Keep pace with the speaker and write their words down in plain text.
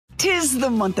'Tis the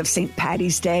month of St.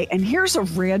 Paddy's Day, and here's a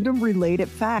random related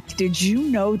fact. Did you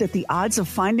know that the odds of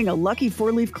finding a lucky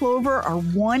four-leaf clover are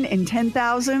 1 in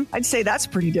 10,000? I'd say that's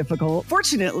pretty difficult.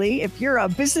 Fortunately, if you're a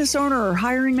business owner or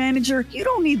hiring manager, you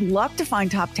don't need luck to find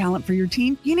top talent for your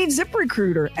team. You need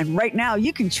ZipRecruiter, and right now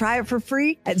you can try it for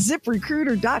free at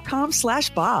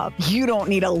ZipRecruiter.com/Bob. You don't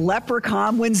need a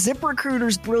leprechaun when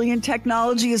ZipRecruiter's brilliant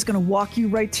technology is going to walk you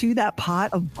right to that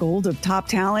pot of gold of top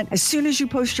talent. As soon as you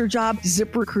post your job,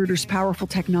 ZipRecruiter's powerful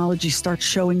technology starts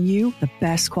showing you the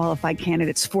best qualified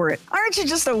candidates for it. Aren't you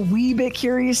just a wee bit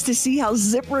curious to see how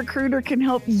ZipRecruiter can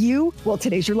help you? Well,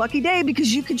 today's your lucky day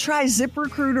because you can try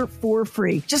ZipRecruiter for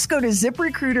free. Just go to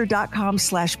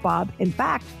ZipRecruiter.com/Bob. In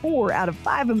fact, 4 out of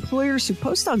 5 employers who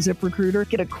post on ZipRecruiter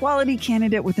get a quality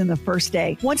candidate within the first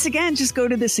day. Once again, just go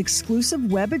to this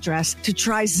exclusive web address to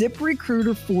try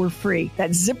ZipRecruiter for free.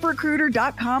 That's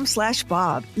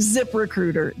ZipRecruiter.com/Bob.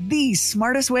 ZipRecruiter, the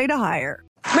smartest way to hire.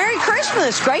 Merry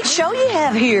Christmas. Great show you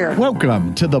have here.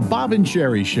 Welcome to the Bob and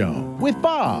Sherry Show with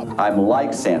Bob. I'm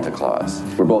like Santa Claus.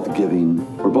 We're both giving,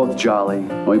 we're both jolly,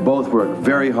 and we both work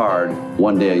very hard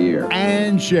one day a year.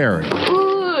 And Sherry.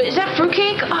 Ooh, is that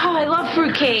fruitcake? Oh, I love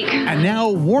fruitcake. And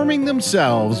now warming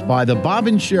themselves by the Bob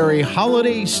and Sherry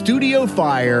Holiday Studio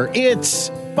Fire, it's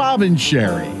Bob and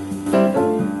Sherry.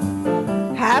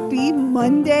 Happy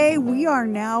Monday. We are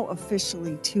now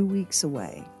officially 2 weeks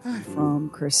away from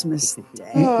Christmas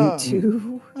Day.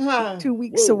 Two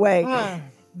weeks away.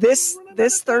 This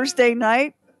Thursday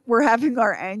night, we're having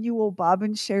our annual Bob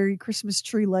and Sherry Christmas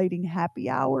tree lighting happy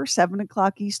hour, 7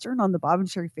 o'clock Eastern on the Bob and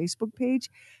Sherry Facebook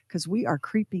page, because we are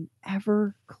creeping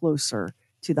ever closer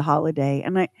to the holiday.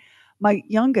 And my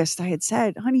youngest, I had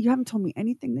said, honey, you haven't told me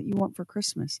anything that you want for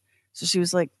Christmas. So she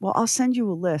was like, well, I'll send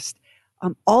you a list.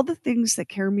 All the things that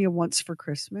Karamia wants for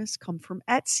Christmas come from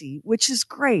Etsy, which is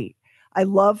great. I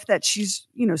love that she's,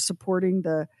 supporting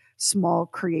the small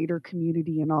creator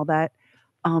community and all that.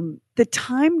 The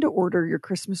time to order your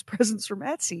Christmas presents from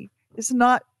Etsy is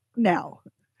not now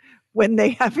when they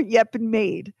haven't yet been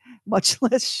made, much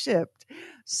less shipped.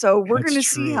 So we're going to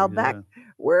see how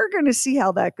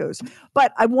that goes.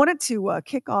 But I wanted to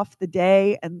kick off the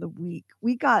day and the week.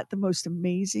 We got the most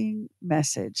amazing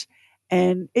message.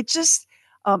 And it just,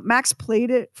 Max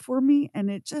played it for me,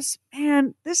 and it just,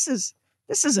 man, this is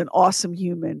an awesome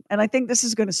human. And I think this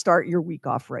is going to start your week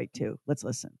off right, too. Let's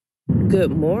listen.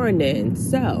 Good morning.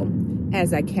 So,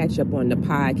 as I catch up on the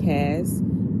podcast,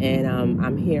 and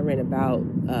I'm hearing about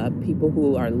people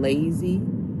who are lazy,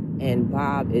 and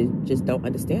Bob just don't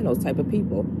understand those type of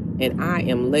people. And I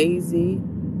am lazy.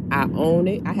 I own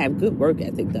it. I have good work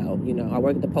ethic, though. I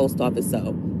work at the post office,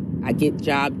 so I get the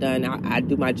job done. I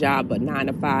do my job, but 9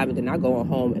 to 5, and then I go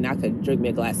home and I could drink me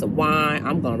a glass of wine.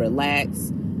 I'm going to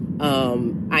relax.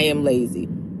 I am lazy,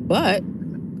 but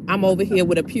I'm over here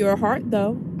with a pure heart,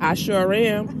 though. I sure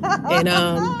am. And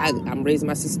I'm raising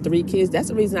my sister 3 kids. That's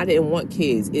the reason I didn't want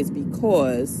kids, is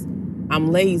because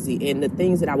I'm lazy. And the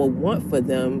things that I would want for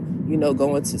them,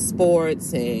 going to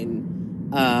sports and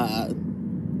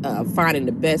finding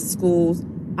the best schools,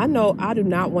 I know I do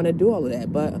not want to do all of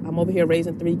that, but I'm over here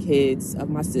raising 3 kids of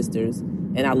my sisters,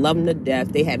 and I love them to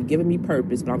death. They have given me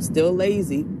purpose, but I'm still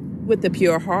lazy with a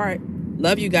pure heart.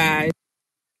 Love you guys.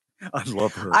 I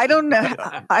love her. I don't know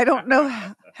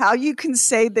how you can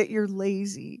say that you're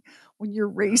lazy when you're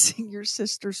raising your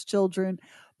sister's children,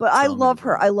 but I love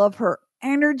her. I love her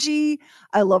energy.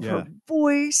 I love her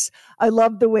voice. I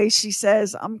love the way she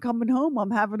says, I'm coming home,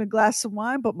 I'm having a glass of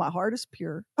wine, but my heart is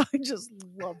pure. I just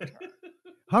loved her.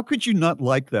 How could you not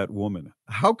like that woman?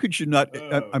 How could you not?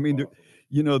 I mean,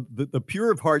 the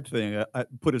pure of heart thing, I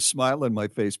put a smile on my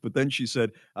face, but then she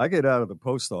said, I get out of the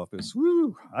post office.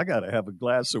 Woo, I got to have a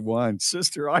glass of wine.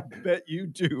 Sister, I bet you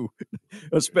do,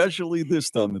 especially this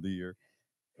time of the year.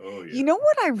 Oh, yeah. You know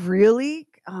what I really,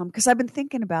 because I've been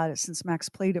thinking about it since Max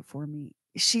played it for me.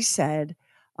 She said,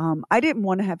 I didn't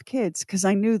want to have kids because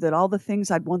I knew that all the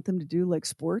things I'd want them to do, like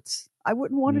sports, I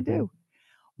wouldn't want to do.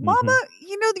 Mama,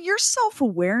 your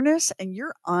self-awareness and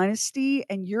your honesty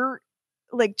and your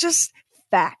just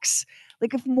facts.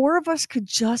 Like if more of us could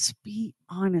just be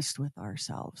honest with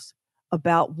ourselves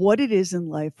about what it is in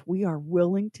life we are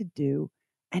willing to do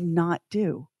and not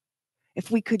do. If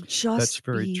we could just That's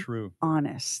very be true.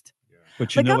 honest. Yeah.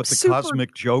 But you know what the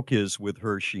cosmic joke is with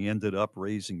her? She ended up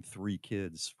raising 3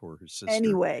 kids for her sister.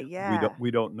 Anyway, yeah.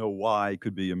 We don't know why. It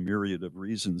could be a myriad of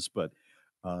reasons, but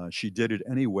she did it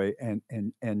anyway,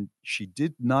 and she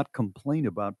did not complain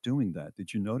about doing that.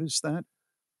 Did you notice that?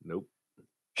 Nope.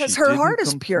 Because her heart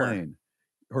is pure.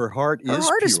 Her heart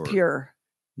is pure.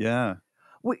 Yeah.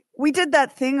 We did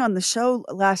that thing on the show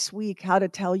last week, how to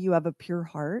tell you have a pure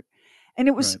heart. And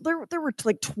it was Right. there were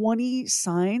like 20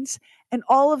 signs, and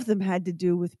all of them had to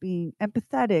do with being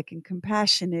empathetic and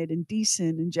compassionate and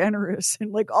decent and generous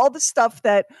and like all the stuff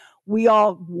that we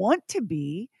all want to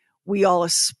be, we all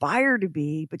aspire to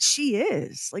be, but she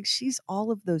is. Like she's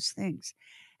all of those things.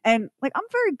 And like I'm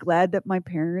very glad that my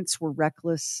parents were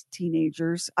reckless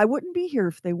teenagers. I wouldn't be here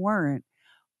if they weren't.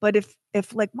 But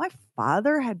if like my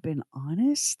father had been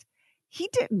honest, he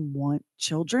didn't want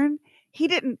children. He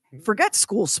didn't forget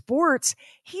school sports.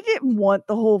 He didn't want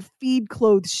the whole feed,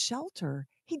 clothe, shelter.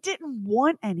 He didn't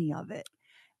want any of it.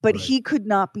 But Right. he could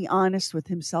not be honest with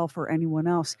himself or anyone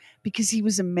else because he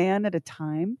was a man at a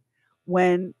time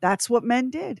when that's what men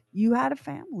did. You had a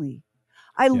family.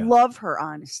 I Yeah. love her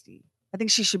honesty. I think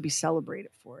she should be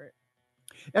celebrated for it.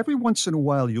 Every once in a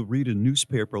while, you'll read a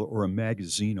newspaper or a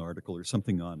magazine article or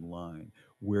something online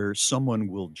where someone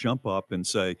will jump up and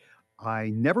say,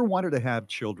 I never wanted to have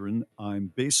children.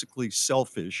 I'm basically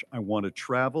selfish. I want to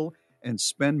travel and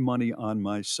spend money on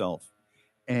myself.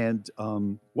 And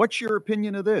what's your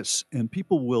opinion of this? And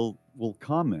people will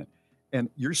comment.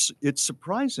 And it's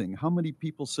surprising how many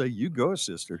people say, you go,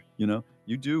 sister.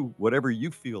 You do whatever you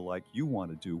feel like you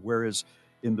want to do. Whereas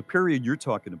in the period you're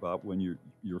talking about when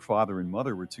your father and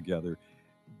mother were together,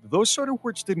 those sort of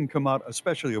words didn't come out,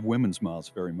 especially of women's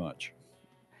mouths, very much.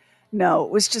 No,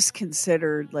 it was just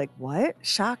considered like, what?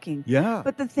 Shocking. Yeah.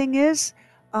 But the thing is,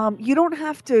 you don't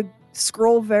have to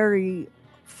scroll very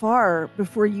far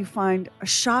before you find a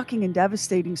shocking and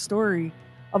devastating story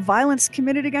of violence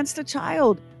committed against a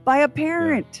child by a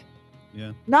parent.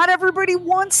 Yeah. Not everybody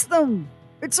wants them.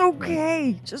 It's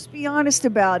okay. Right. Just be honest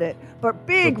about it. But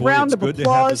big round of applause. Good to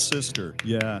have a sister.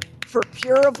 Yeah. For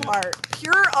Pure of Heart.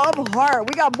 Pure of Heart.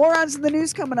 We got morons in the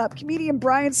news coming up. Comedian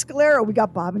Brian Scalero. We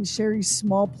got Bob and Sherry's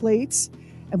small plates.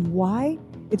 And why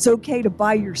it's okay to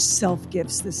buy yourself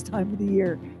gifts this time of the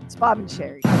year. It's Bob and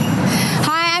Sherry.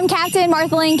 Hi, I'm Captain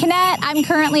Marthaline Kinnett. I'm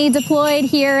currently deployed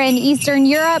here in Eastern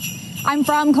Europe. I'm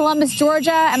from Columbus,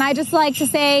 Georgia, and I just like to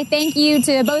say thank you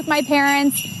to both my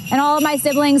parents and all of my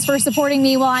siblings for supporting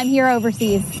me while I'm here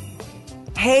overseas.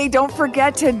 Hey, don't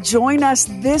forget to join us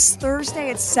this Thursday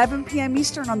at 7 p.m.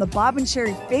 Eastern on the Bob and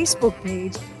Sherry Facebook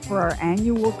page for our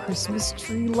annual Christmas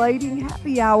tree lighting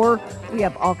happy hour. We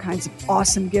have all kinds of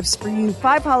awesome gifts for you.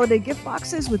 5 holiday gift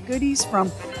boxes with goodies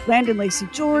from Landon Lacey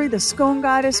Jewelry, The Scone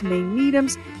Goddess, May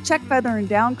Needham's, Check Feather and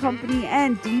Down Company,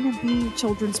 and Dina Bean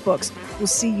Children's Books. We'll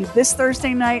see you this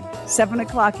Thursday night, 7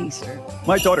 o'clock Eastern.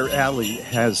 My daughter Allie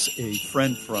has a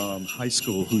friend from high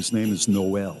school whose name is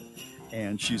Noelle.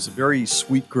 And she's a very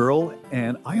sweet girl,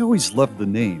 and I always loved the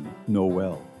name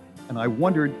Noelle. And I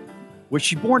wondered, was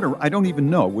she born, I don't even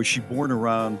know, was she born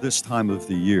around this time of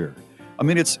the year? I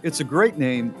mean, it's a great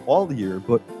name all the year,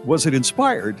 but was it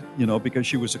inspired, because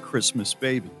she was a Christmas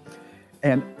baby?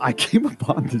 And I came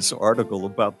upon this article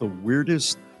about the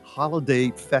weirdest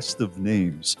holiday festive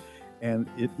names. And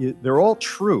they're all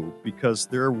true because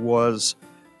there was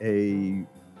a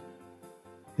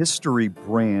history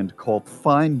brand called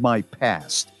Find My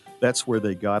Past. That's where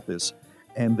they got this.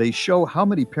 And they show how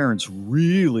many parents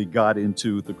really got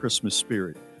into the Christmas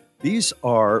spirit. These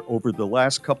are, over the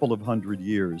last couple of hundred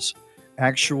years,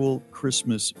 actual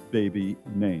Christmas baby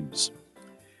names.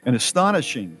 An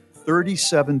astonishing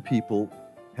 37 people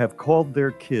have called their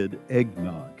kid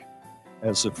Eggnog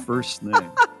as a first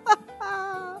name.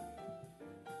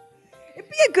 It'd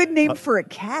be a good name for a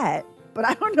cat, but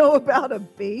I don't know about a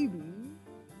baby.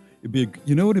 It'd be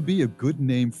a good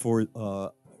name for a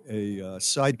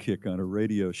sidekick on a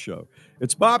radio show.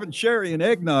 It's Bob and Sherry and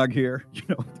Eggnog here.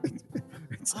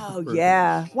 Oh,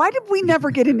 yeah. Why did we never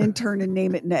get an intern and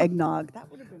name it an Eggnog? That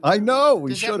would have been. I know.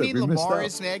 We Does should have. Does that mean Lamar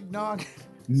is an eggnog?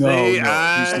 No, he's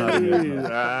not an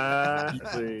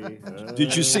eggnog.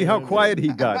 Did you see how quiet he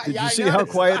got? Did you see how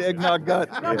quiet Eggnog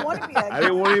got? I don't want to be Eggnog. I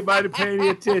didn't want anybody to pay any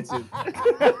attention.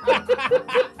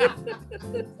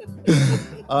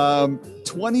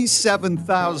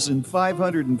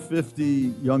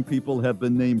 27,550 young people have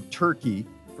been named Turkey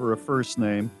for a first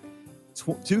name.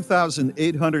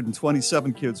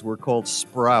 2,827 kids were called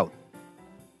Sprout.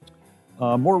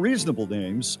 More reasonable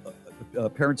names,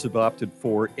 parents have opted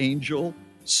for Angel,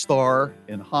 Star,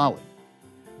 and Holly.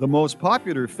 The most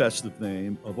popular festive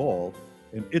name of all,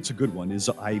 and it's a good one, is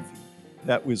Ivy.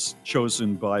 That was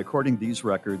chosen by, according to these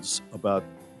records, about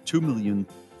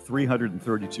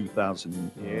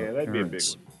 2,332,000 Yeah, that'd parents. be a big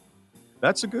one.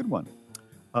 That's a good one.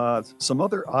 Some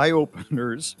other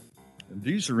eye-openers, and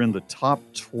these are in the top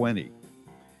 20.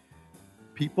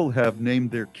 People have named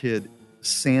their kid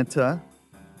Santa.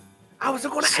 I was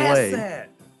going to Slay. ask that.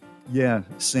 Yeah,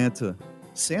 Santa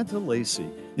Lacey.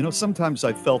 Sometimes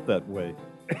I felt that way.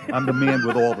 I'm the man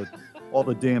with all the all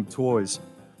the damn toys.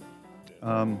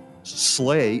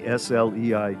 Sleigh,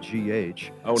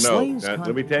 S-L-E-I-G-H. Oh, no. Sleigh's Now, kind-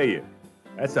 let me tell you,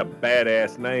 that's a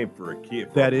badass name for a kid.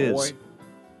 For That a is. boy.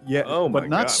 Yeah, Oh, my but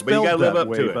not God. spelled But you gotta live that up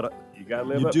way. to it. But You got to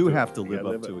live you up do to it. have to You live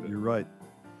gotta up to it. You're right.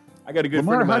 I got a good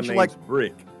Lamar, friend of mine how'd you named like-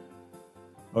 Brick.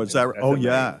 Oh, is that right? That's Oh, a name.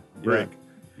 yeah. Brick. Yeah.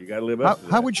 You got to live up to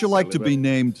that. How would you like to gotta be live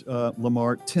named,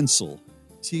 Lamar? Tinsel.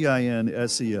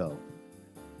 Tinsel.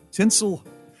 Tinsel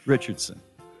Richardson.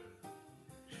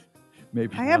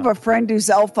 Maybe I have not. a friend whose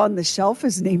elf on the shelf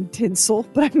is named Tinsel,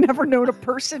 but I've never known a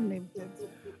person named Tinsel.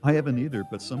 I haven't either,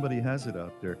 but somebody has it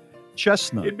out there.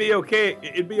 Chestnut. It'd be okay.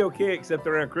 It'd be okay, except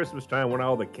around Christmas time when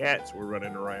all the cats were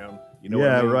running around. You know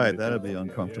yeah, what I mean? right. That'd be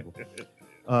uncomfortable.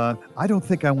 I don't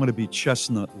think I want to be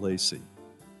Chestnut Lacey.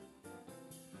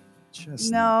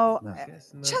 Chestnut. No,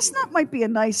 Chestnut might be a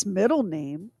nice middle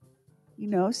name. You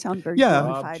know, sound very Yeah,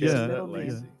 dignified as a middle Chestnut name.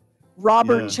 Lacey.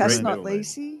 Robert Yeah. Chestnut Great middle name.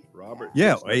 Lacey. Robert.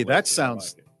 Yeah, Chestnut hey, that Lacey. I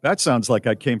sounds like it. that sounds like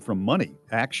I came from money.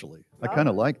 Actually, I kind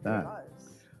of like that. Does.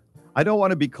 I don't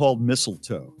want to be called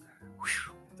mistletoe.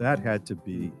 Whew, that had to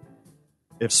be,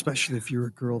 especially if you're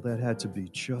a girl, that had to be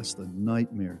just a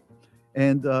nightmare.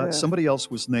 And somebody else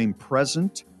was named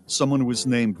Present. Someone was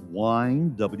named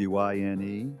Wine,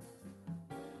 W-I-N-E.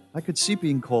 I could see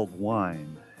being called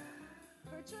Wine.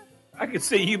 I could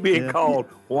see you being Yeah. called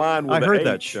wine with I an heard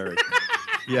that, H. Sherry.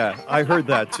 Yeah, I heard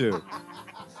that too.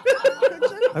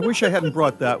 I wish I hadn't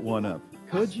brought that one up.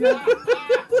 Could you?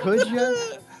 Could you?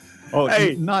 Oh,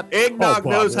 Hey, not Eggnog oh, Bob,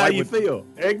 knows how why you would- feel.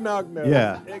 Eggnog knows.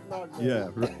 Yeah. Eggnog knows. Yeah,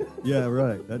 yeah,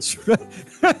 right. That's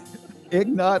right.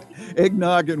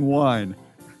 Eggnog and wine.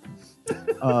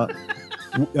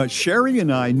 Sherry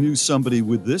and I knew somebody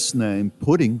with this name,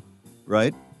 Pudding,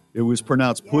 right? It was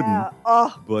pronounced Pudding, Yeah.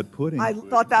 Oh, but Pudding. I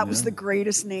thought that was Yeah. the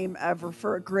greatest name ever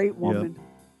for a great woman.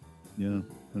 Yeah,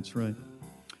 that's right.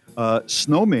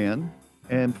 Snowman,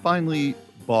 and finally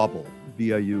Bauble,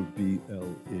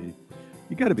 B-I-U-B-L-E.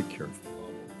 You got to be careful.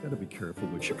 Got to be careful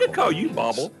what you We could call you kids.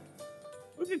 Bobble.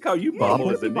 We could call you Yeah, Bobble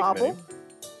you as a could be Bobble. nickname.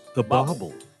 The Bauble.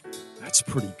 Bauble. That's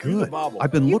pretty You're the good. Bauble.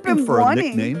 I've been You've looking been for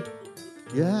wanting- a nickname.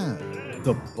 Yeah,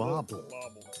 the Bauble.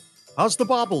 How's the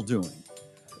Bauble doing?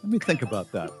 Let me think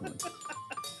about that one.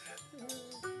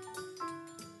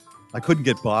 I couldn't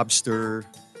get Bobster.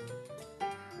 I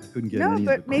couldn't get No, any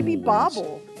but of the maybe cool ones.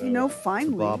 Bobble. You know,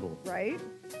 finally, Bobble. right?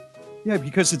 Yeah,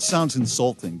 because it sounds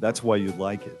insulting. That's why you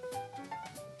like it.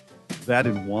 That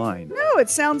and wine. No, it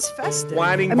sounds festive.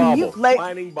 Whining I mean, Bobble.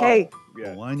 Whining Bobble. Hey,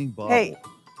 Yeah. Whining Bobble. Hey.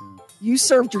 you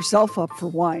served yourself up for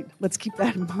wine. Let's keep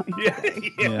that in mind.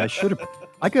 Yeah, I should have.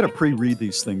 I got to pre-read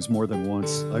these things more than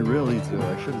once. I really do.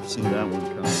 I should have seen that one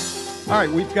coming. All right,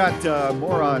 we've got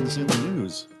morons in the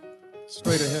news.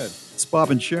 Straight ahead. It's Bob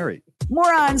and Sherry.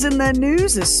 Morons in the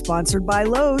News is sponsored by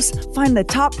Lowe's. Find the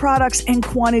top products and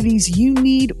quantities you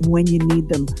need when you need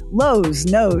them. Lowe's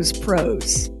knows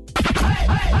pros.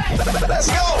 Let's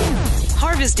go!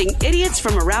 Harvesting idiots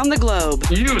from around the globe.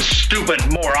 You stupid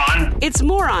moron! It's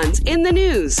Morons in the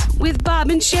News with Bob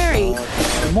and Sherry.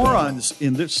 The morons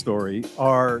in this story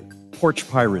are porch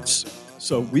pirates.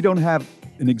 So we don't have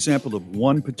an example of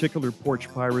one particular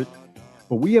porch pirate,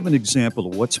 but we have an example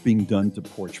of what's being done to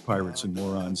porch pirates and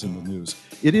morons in the news.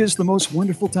 It is the most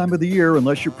wonderful time of the year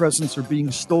unless your presents are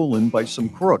being stolen by some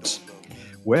crooks.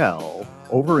 Well,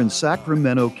 over in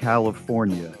Sacramento,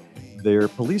 California, their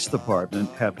police department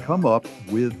have come up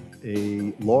with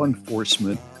a law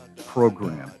enforcement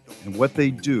program. And what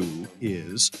they do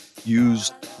is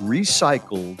use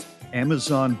recycled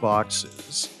Amazon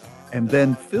boxes and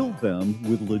then fill them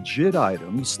with legit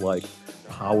items like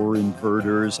power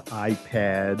inverters,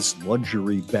 iPads,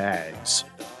 luxury bags.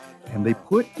 And they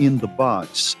put in the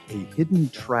box a hidden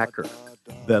tracker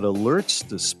that alerts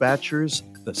dispatchers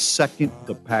the second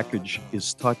the package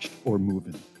is touched or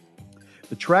moving.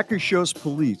 The tracker shows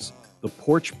police the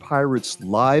porch pirate's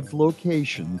live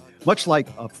location, much like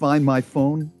a Find My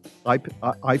Phone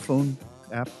iPhone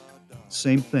app.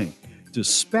 Same thing.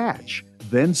 Dispatch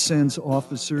then sends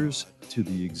officers to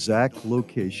the exact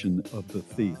location of the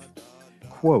thief.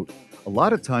 Quote, a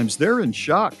lot of times they're in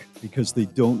shock because they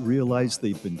don't realize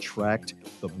they've been tracked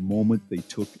the moment they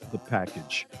took the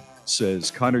package,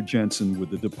 says Connor Jensen with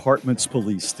the department's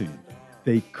police team.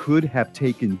 They could have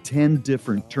taken 10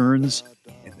 different turns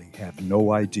and they have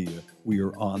no idea we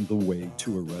are on the way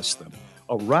to arrest them.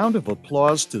 A round of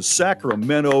applause to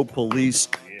Sacramento police.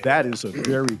 That is a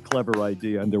very clever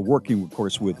idea, and they're working, of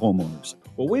course, with homeowners.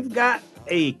 Well, we've got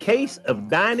a case of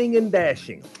dining and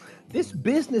dashing. This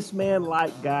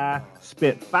businessman-like guy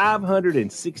spent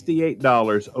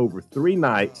 $568 over 3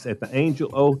 nights at the Angel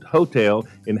Hotel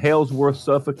in Halesworth,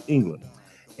 Suffolk, England.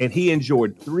 And he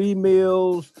enjoyed 3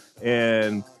 meals,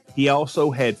 and He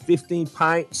also had 15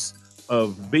 pints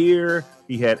of beer.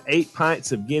 He had 8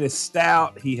 pints of Guinness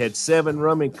Stout. He had 7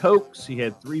 rum and cokes. He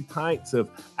had 3 pints of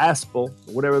Aspel,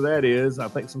 whatever that is, I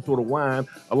think some sort of wine,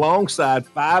 alongside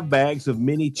 5 bags of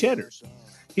mini cheddars.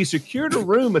 He secured a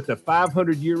room at the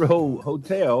 500-year-old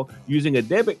hotel using a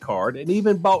debit card and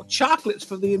even bought chocolates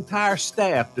for the entire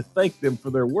staff to thank them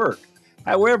for their work.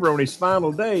 However, on his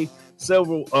final day,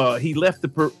 he left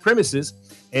the premises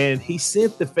and he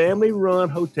sent the family-run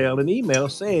hotel an email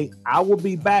saying, "I will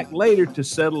be back later to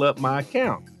settle up my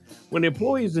account." When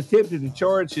employees attempted to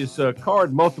charge his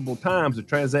card multiple times, the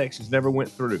transactions never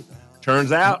went through.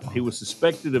 Turns out he was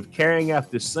suspected of carrying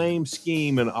out the same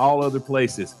scheme in all other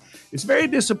places. It's very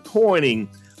disappointing,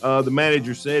 the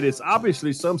manager said. It's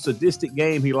obviously some sadistic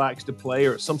game he likes to play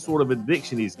or some sort of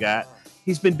addiction he's got.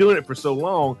 He's been doing it for so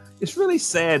long. It's really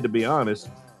sad, to be honest.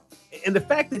 And the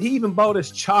fact that he even bought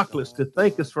us chocolates to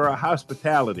thank us for our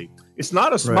hospitality. It's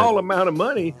not a small amount of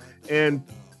money. And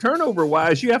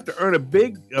turnover-wise, you have to earn a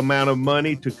big amount of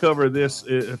money to cover this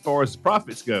as far as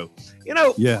profits go. You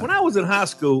know, when I was in high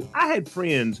school, I had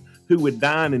friends who would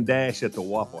dine and dash at the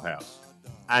Waffle House.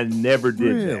 I never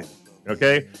did that.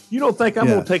 Okay? You don't think I'm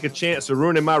going to take a chance of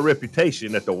ruining my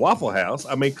reputation at the Waffle House?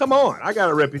 I mean, come on. I got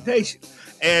a reputation.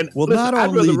 And well, listen,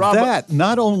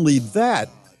 not only that,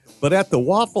 but at the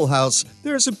Waffle House,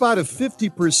 there's about a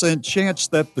 50% chance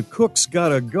that the cook's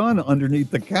got a gun underneath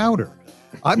the counter.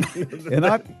 That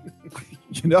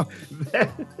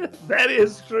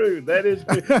is true. That is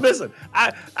true. Listen,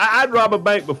 I'd rob a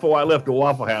bank before I left the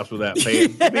Waffle House with that pen.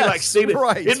 It'd be like stealing.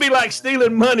 It'd be like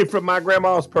stealing money from my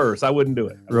grandma's purse. I wouldn't do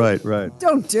it. Right.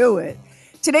 Don't do it.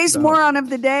 Today's moron of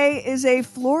the day is a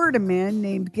Florida man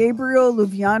named Gabriel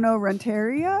Luviano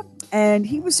Renteria, and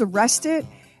he was arrested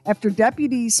after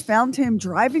deputies found him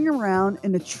driving around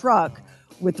in a truck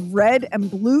with red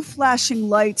and blue flashing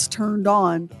lights turned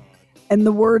on and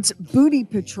the words "Booty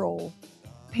Patrol"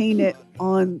 painted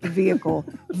on the vehicle.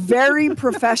 Very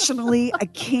professionally. I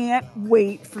can't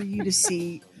wait for you to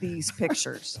see these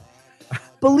pictures.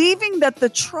 Believing that the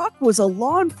truck was a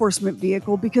law enforcement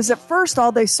vehicle because at first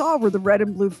all they saw were the red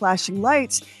and blue flashing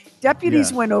lights,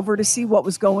 deputies went over to see what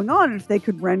was going on and if they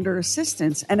could render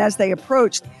assistance. And as they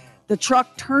approached, the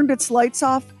truck turned its lights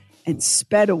off and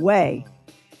sped away.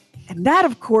 And that,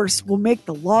 of course, will make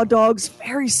the law dogs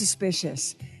very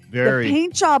suspicious. The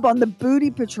paint job on the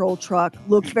Booty Patrol truck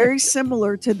looked very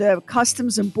similar to the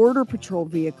Customs and Border Patrol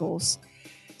vehicles.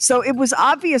 So it was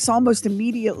obvious almost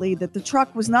immediately that the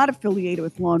truck was not affiliated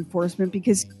with law enforcement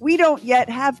because we don't yet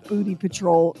have Booty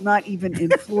Patrol, not even in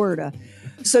Florida.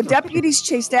 So deputies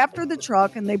chased after the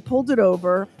truck and they pulled it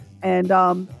over and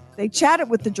they chatted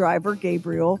with the driver,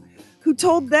 Gabriel, who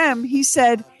told them, he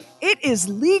said, "It is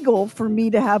legal for me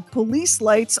to have police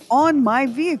lights on my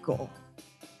vehicle."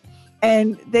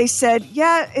 And they said,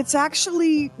 "Yeah, it's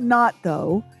actually not,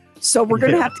 though. So we're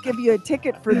going to have to give you a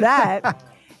ticket for that."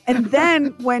 And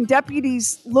then when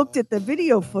deputies looked at the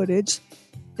video footage,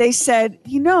 they said,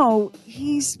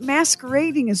 he's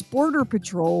masquerading as Border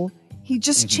Patrol. He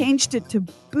just changed it to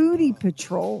Booty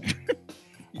Patrol.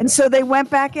 And so they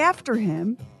went back after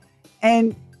him.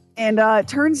 And it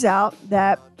turns out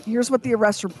that, here's what the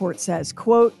arrest report says,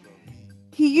 quote,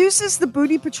 "He uses the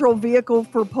Booty Patrol vehicle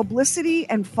for publicity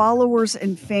and followers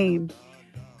and fame.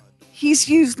 He's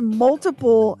used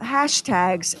multiple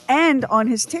hashtags and on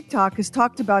his TikTok has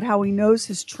talked about how he knows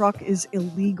his truck is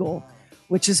illegal,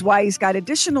 which is why he's got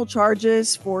additional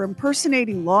charges for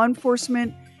impersonating law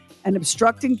enforcement and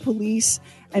obstructing police.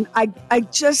 And I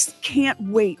just can't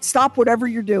wait. Stop whatever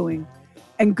you're doing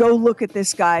and go look at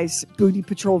this guy's Booty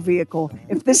Patrol vehicle.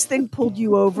 If this thing pulled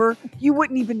you over, you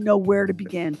wouldn't even know where to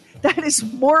begin." That is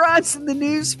Morons in the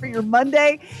News for your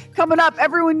Monday. Coming up,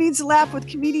 Everyone Needs a Laugh with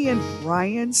comedian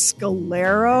Brian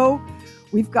Scalero.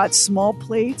 We've got small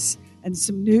plates and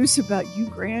some news about Hugh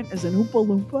Grant as an Oompa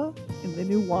Loompa in the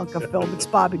new Wonka film. It's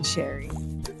Bob and Sherry.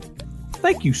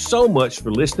 Thank you so much for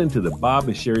listening to the Bob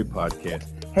and Sherry podcast.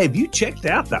 Have you checked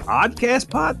out the Oddcast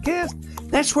podcast?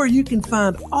 That's where you can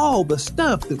find all the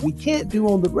stuff that we can't do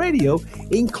on the radio,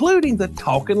 including the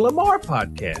Talkin' Lamar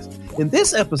podcast. In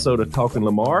this episode of Talkin'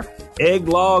 Lamar,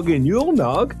 Egglog and Yule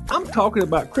Nog, I'm talking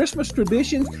about Christmas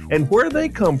traditions and where they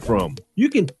come from. You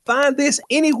can find this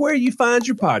anywhere you find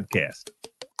your podcast.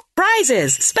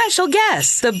 Prizes, special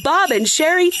guests, the Bob and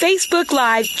Sherry Facebook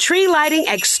Live Tree Lighting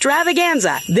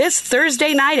Extravaganza this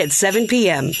Thursday night at 7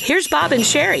 p.m. Here's Bob and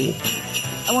Sherry.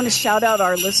 I want to shout out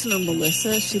our listener,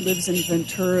 Melissa. She lives in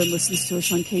Ventura and listens to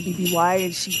us on KBBY,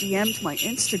 and she DM'd my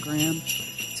Instagram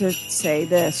to say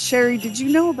this. "Sherry, did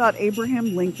you know about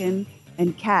Abraham Lincoln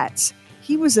and cats?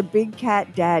 He was a big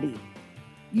cat daddy."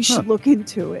 You should look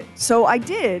into it. So I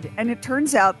did, and it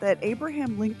turns out that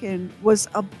Abraham Lincoln was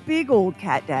a big old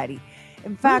cat daddy.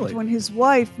 In fact, Really? when his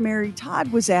wife, Mary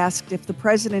Todd, was asked if the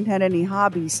president had any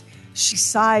hobbies, she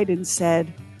sighed and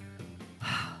said,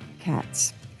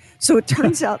 cats. So it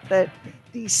turns out that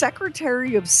the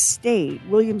Secretary of State,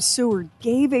 William Seward,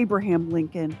 gave Abraham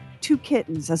Lincoln 2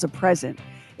 kittens as a present.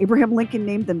 Abraham Lincoln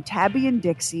named them Tabby and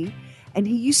Dixie, and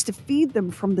he used to feed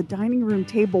them from the dining room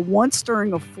table once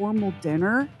during a formal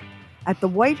dinner at the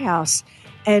White House.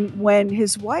 And when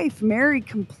his wife, Mary,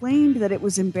 complained that it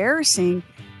was embarrassing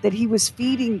that he was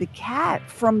feeding the cat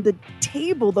from the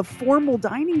table, the formal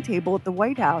dining table at the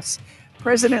White House,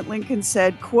 President Lincoln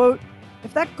said, quote,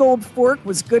 "If that gold fork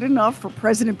was good enough for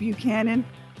President Buchanan,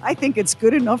 I think it's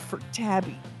good enough for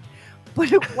Tabby."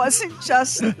 But it wasn't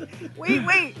just,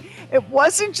 it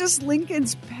wasn't just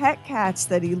Lincoln's pet cats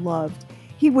that he loved.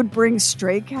 He would bring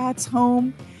stray cats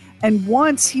home. And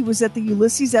once he was at the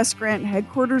Ulysses S. Grant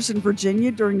headquarters in Virginia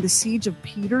during the siege of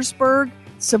Petersburg,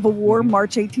 Civil War,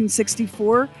 March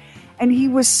 1864. And he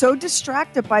was so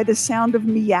distracted by the sound of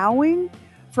meowing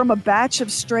from a batch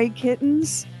of stray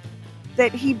kittens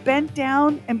that he bent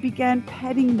down and began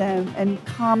petting them and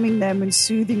calming them and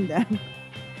soothing them.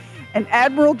 And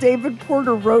Admiral David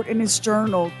Porter wrote in his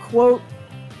journal, quote,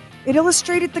 "It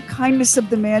illustrated the kindness of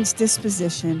the man's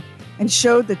disposition and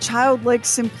showed the childlike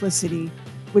simplicity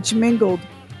which mingled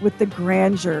with the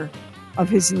grandeur of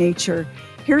his nature."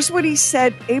 Here's what he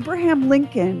said. Abraham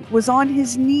Lincoln was on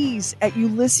his knees at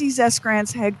Ulysses S.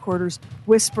 Grant's headquarters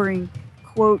whispering,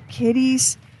 quote,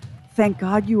 "Kitties, thank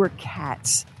God you are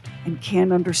cats and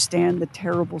can't understand the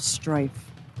terrible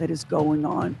strife that is going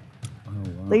on." Oh,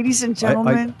 wow. Ladies and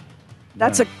gentlemen,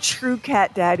 that's a true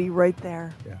cat daddy right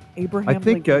there. Yeah. Abraham I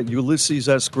think Lincoln. Ulysses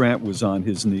S. Grant was on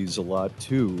his knees a lot,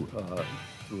 too,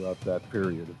 throughout that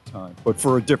period of time, but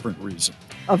for a different reason.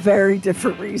 A very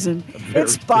different reason.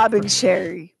 It's Bob and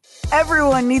Sherry.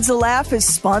 Everyone Needs a Laugh is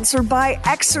sponsored by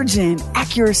Exergen.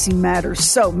 Accuracy matters,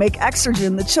 so make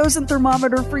Exergen the chosen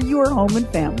thermometer for your home and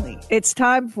family. It's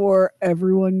time for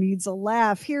Everyone Needs a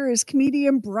Laugh. Here is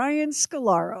comedian Brian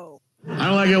Scalaro. I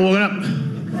don't like getting woken up.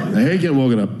 I hate getting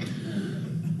woken up.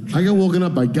 I get woken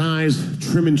up by guys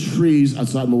trimming trees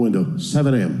outside my window.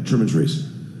 7 a.m. trimming trees.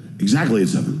 Exactly at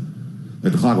 7.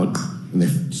 Like the clock went, and they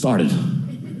started.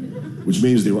 Which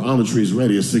means they were on the trees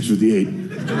ready at 6:58.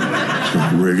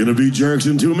 We're gonna be jerks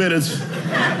in 2 minutes.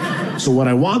 So what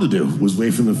I wanted to do was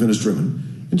wait for them to finish trimming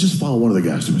and just follow one of the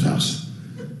guys to his house.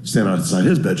 Stand outside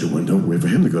his bedroom window, wait for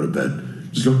him to go to bed.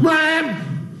 Just go,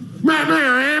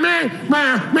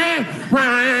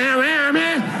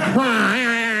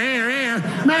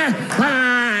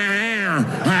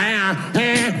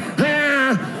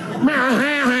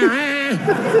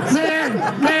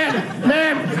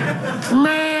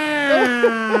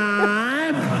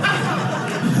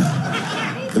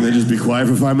 and then just be quiet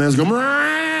for 5 minutes. Go.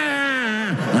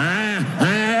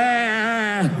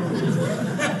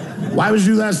 Why would you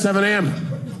do that at 7 a.m.?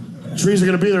 Trees are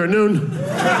going to be there at noon.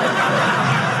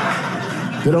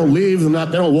 They don't leave. They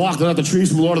don't walk. They're not the trees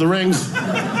from Lord of the Rings.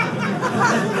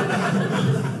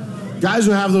 Guys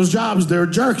who have those jobs, they're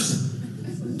jerks.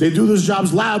 They do those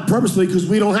jobs loud purposely because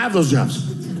we don't have those jobs.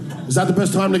 Is that the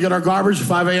best time to get our garbage?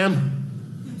 5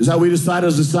 a.m.? Is that what we decide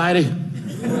as a society?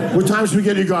 What time should we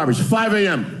get your garbage? 5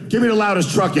 a.m. Give me the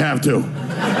loudest truck you have, too.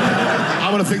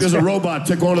 I'm going to think there's a robot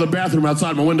going to the bathroom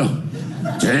outside my window.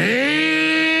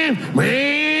 Hey,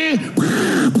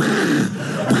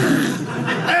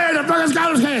 the fucker's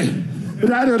got his hand.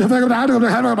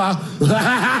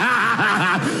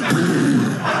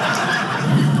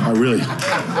 Oh, really?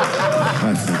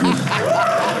 That's not good.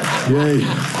 Yay.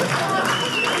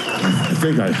 I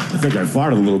think I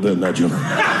farted a little bit in that joke.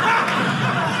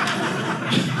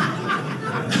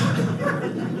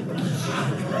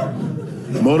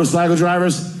 Motorcycle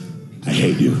drivers, I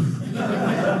hate you.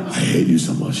 I hate you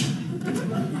so much.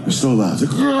 You're so loud.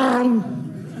 It's like,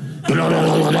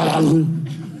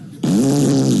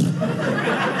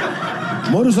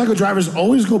 motorcycle drivers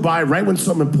always go by right when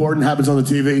something important happens on the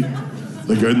TV.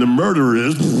 Like, and the murderer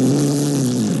is.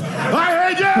 I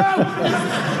hate you!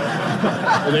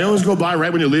 And they always go by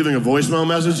right when you're leaving a voicemail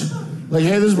message. Like,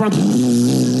 hey, this is Brian.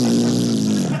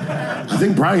 I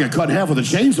think Brian got cut in half with a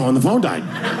chainsaw and the phone died.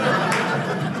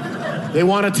 They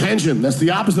want attention. That's the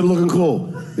opposite of looking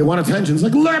cool. They want attention. It's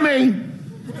like, look at me.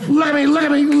 Look at me, look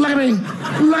at me, look at me,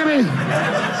 look at me.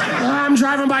 I'm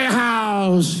driving by your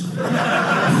house.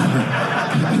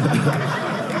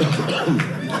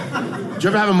 Do you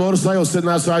ever have a motorcycle sitting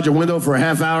outside your window for a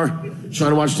half hour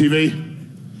trying to watch TV?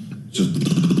 Just...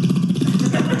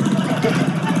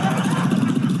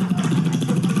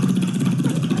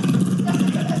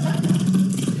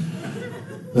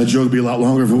 That joke would be a lot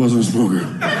longer if it wasn't a smoker.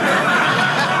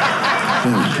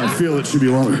 I feel it should be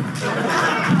longer.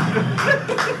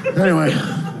 Anyway,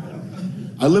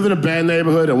 I live in a bad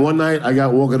neighborhood, and one night I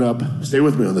got woken up. Stay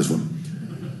with me on this one.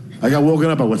 I got woken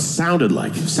up by what sounded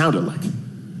like. It sounded like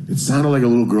a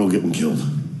little girl getting killed.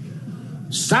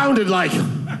 Sounded like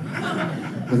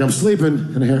I'm sleeping,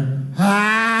 and I hear,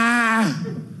 ah,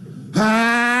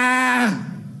 ah.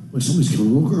 Wait, somebody's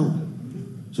killing a little girl.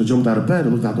 So I jumped out of bed, I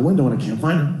looked out the window, and I can't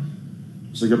find her.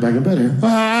 So I get back in bed here.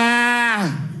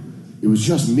 Ah! It was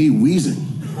just me wheezing.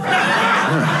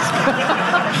 Yeah.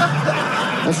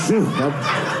 That's true.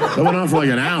 That went on for like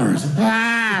an hour.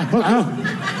 Ah!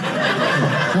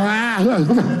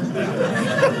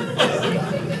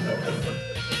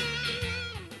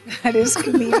 That is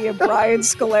comedian Brian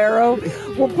Scalero.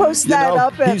 We'll post that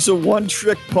up. He's a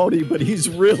one-trick pony, but he's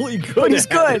really good. He's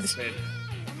good.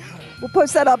 We'll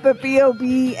post that up at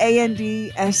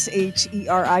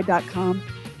BOBANDSHERI.com.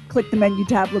 Click the menu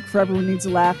tab. Look for Everyone Needs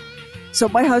a Laugh. So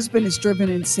my husband is driven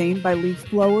insane by leaf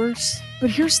blowers.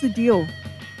 But here's the deal.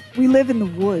 We live in the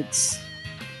woods.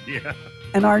 Yeah.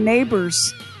 And our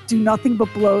neighbors do nothing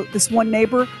but blow. This one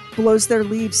neighbor blows their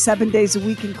leaves 7 days a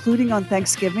week, including on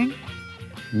Thanksgiving.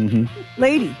 Mm-hmm.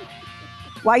 Lady,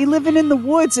 why are you living in the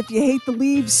woods if you hate the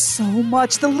leaves so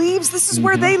much? The leaves, this is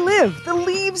where they live. The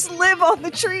leaves live on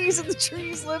the trees, and the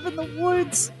trees live in the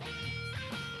woods.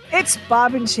 It's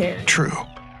Bob and Cher. True.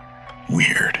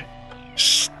 Weird.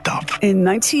 Stuff. In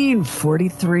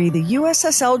 1943, the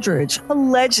USS Eldridge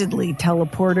allegedly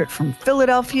teleported from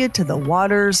Philadelphia to the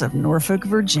waters of Norfolk,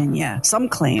 Virginia. Some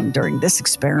claim during this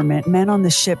experiment, men on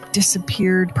the ship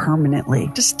disappeared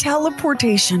permanently. Does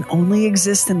teleportation only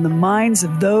exist in the minds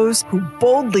of those who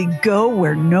boldly go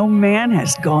where no man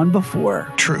has gone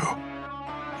before? True.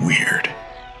 Weird.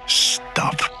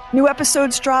 Stuff. New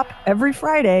episodes drop every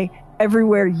Friday,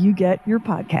 everywhere you get your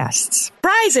podcasts.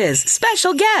 Prizes,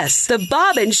 special guests, the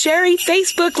Bob and Sherry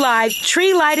Facebook Live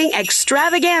Tree Lighting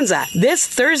Extravaganza this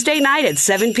Thursday night at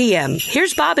 7 p.m.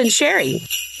 Here's Bob and Sherry.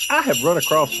 I have run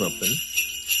across something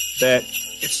that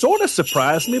it sort of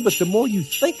surprised me, but the more you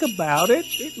think about it,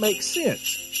 it makes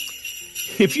sense.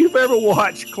 If you've ever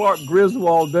watched Clark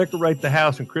Griswold decorate the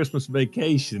house on Christmas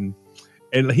Vacation,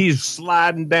 and he's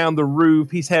sliding down the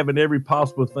roof, he's having every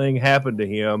possible thing happen to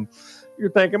him, you're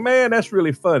thinking, man, that's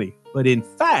really funny. But in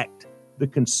fact, the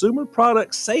Consumer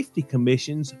Product Safety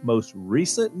Commission's most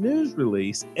recent news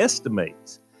release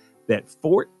estimates that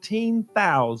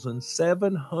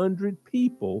 14,700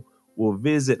 people will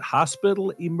visit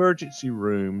hospital emergency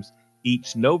rooms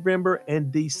each November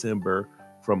and December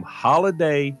from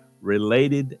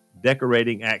holiday-related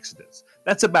decorating accidents.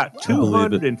 That's about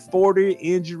 240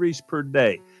 injuries per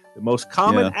day. The most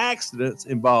common accidents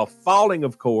involve falling,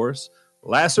 of course,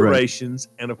 lacerations,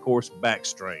 and of course, back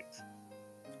strains.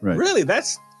 Right. Really,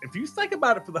 that's, if you think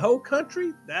about it for the whole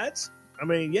country,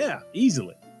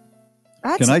 easily.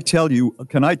 Can I tell you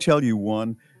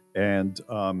one? And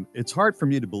it's hard for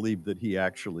me to believe that he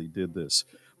actually did this.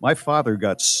 My father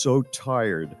got so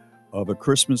tired of a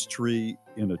Christmas tree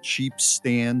in a cheap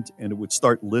stand, and it would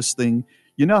start listing.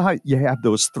 You know how you have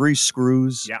those 3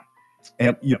 screws? Yeah.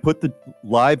 And you put the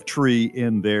live tree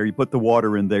in there, you put the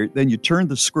water in there, then you turn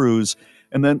the screws,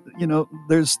 and then,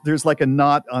 there's like a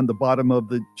knot on the bottom of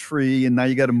the tree, and now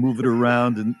you got to move it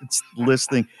around, and it's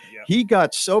listing. He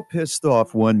got so pissed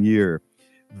off one year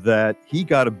that he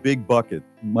got a big bucket.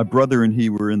 My brother and he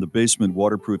were in the basement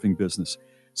waterproofing business,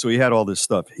 so he had all this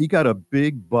stuff. He got a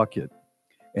big bucket,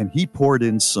 and he poured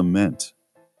in cement,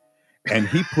 and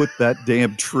he put that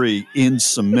damn tree in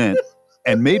cement,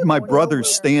 and made my brother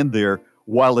stand there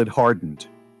while it hardened.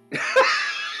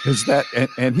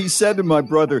 And he said to my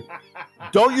brother,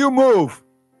 "Don't you move.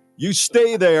 You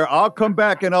stay there. I'll come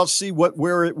back and I'll see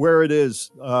where it is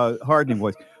hardening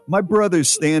wise." My brother's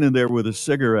standing there with a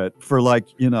cigarette for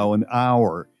an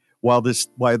hour while this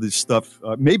stuff,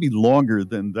 maybe longer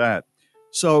than that.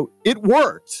 So it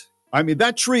worked. I mean,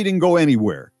 that tree didn't go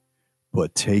anywhere,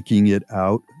 but taking it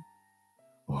out.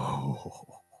 Oh.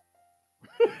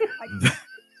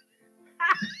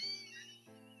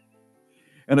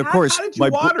 And of course, my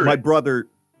brother,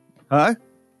 huh?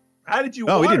 How did you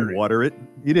water it? No, he didn't water it.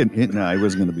 He didn't. No, he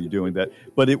wasn't going to be doing that.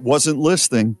 But it wasn't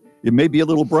listing. It may be a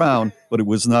little brown, but it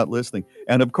was not listing.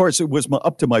 And of course, it was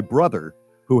up to my brother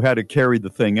who had to carry the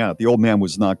thing out. The old man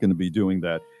was not going to be doing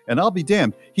that. And I'll be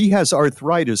damned, he has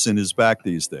arthritis in his back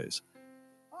these days.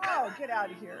 Oh, get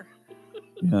out of here.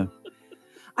 Yeah.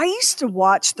 I used to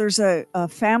watch, there's a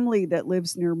family that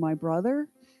lives near my brother,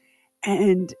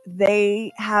 and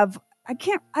they have, I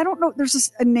don't know,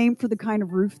 there's a name for the kind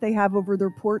of roof they have over their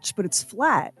porch, but it's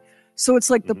flat. So it's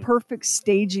like the perfect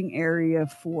staging area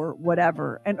for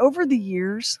whatever. And over the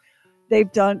years,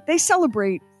 they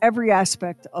celebrate every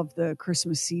aspect of the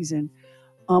Christmas season.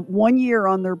 One year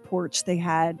on their porch, they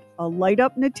had a light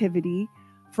up nativity,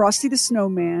 Frosty the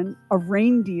Snowman, a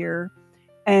reindeer,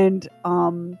 and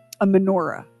a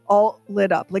menorah all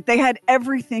lit up. Like they had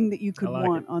everything that you could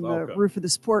want on the roof of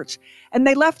this porch. And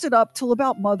they left it up till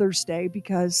about Mother's Day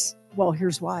because, well,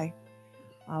 here's why.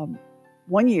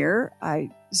 One year, I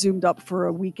zoomed up for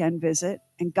a weekend visit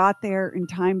and got there in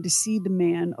time to see the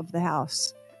man of the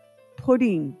house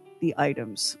putting the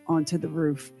items onto the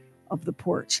roof of the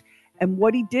porch. And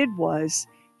what he did was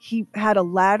he had a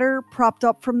ladder propped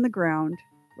up from the ground,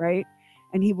 right?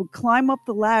 And he would climb up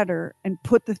the ladder and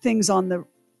put the things on the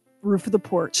roof of the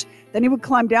porch. Then he would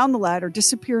climb down the ladder,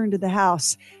 disappear into the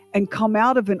house, and come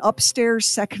out of an upstairs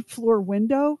second floor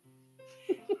window.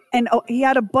 And he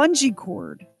had a bungee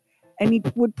cord. And he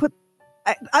would put,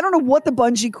 I don't know what the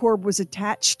bungee cord was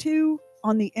attached to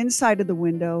on the inside of the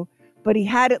window, but he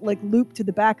had it like looped to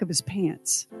the back of his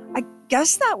pants. I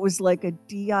guess that was like a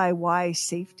DIY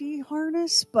safety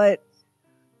harness, but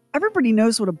everybody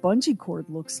knows what a bungee cord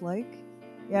looks like.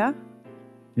 Yeah?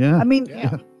 Yeah. I mean,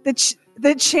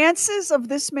 the chances of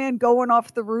this man going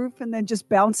off the roof and then just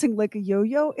bouncing like a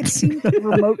yo-yo, it seemed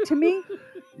remote to me.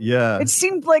 Yeah. It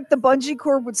seemed like the bungee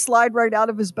cord would slide right out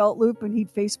of his belt loop and he'd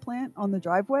face plant on the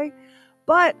driveway.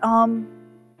 But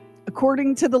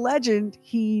according to the legend,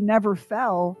 he never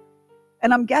fell.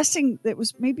 And I'm guessing that it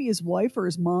was maybe his wife or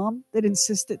his mom that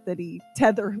insisted that he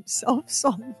tether himself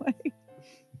some way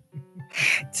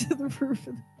to the roof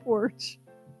of the porch.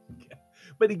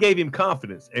 But he gave him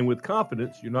confidence. And with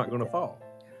confidence, you're not going to fall.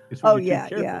 It's when you're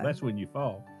too careful. That's when you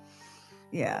fall.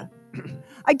 Yeah.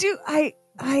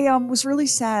 I was really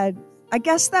sad. I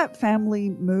guess that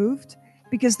family moved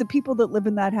because the people that live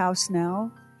in that house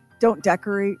now don't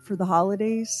decorate for the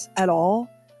holidays at all,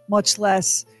 much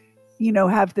less,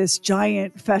 have this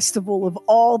giant festival of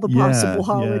all the possible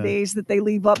holidays that they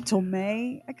leave up till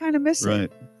May. I kind of miss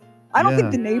it. I don't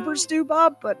think the neighbors do,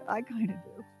 Bob, but I kind of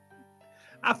do.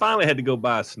 I finally had to go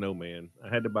buy a snowman. I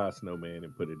had to buy a snowman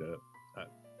and put it up.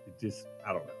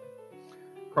 I don't know.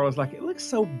 Carla's like, it looks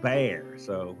so bare.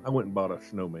 So I went and bought a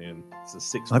snowman. It's a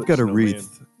 6-foot I've got a snowman.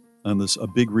 wreath on a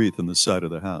big wreath on the side of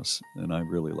the house, and I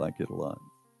really like it a lot.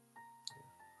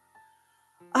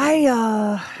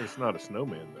 It's not a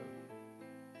snowman though.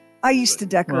 I used to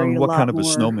decorate a lot more. What kind of a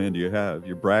snowman do you have?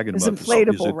 You're bragging it's about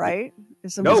inflatable, this. Right?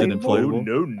 Is it inflatable?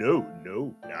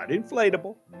 No, not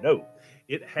inflatable. No,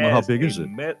 it has. Well, how big is it?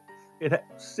 It has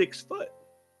 6 foot.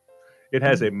 It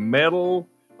has a metal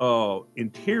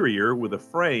interior with a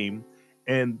frame,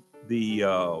 and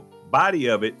the body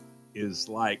of it is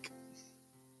like,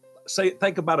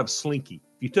 think about a slinky.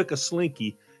 If you took a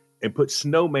slinky and put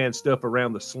snowman stuff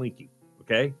around the slinky,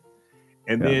 okay,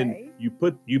 and then you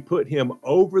put him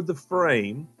over the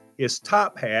frame. His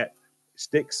top hat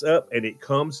sticks up and it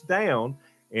comes down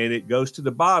and it goes to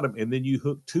the bottom, and then you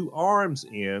hook 2 arms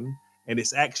in, and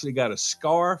it's actually got a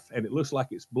scarf and it looks like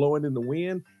it's blowing in the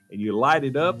wind, and you light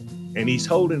it up and he's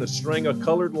holding a string of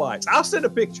colored lights. I'll send a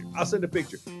picture.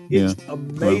 It's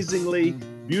amazingly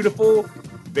beautiful,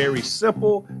 very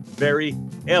simple, very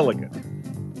elegant.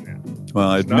 Well,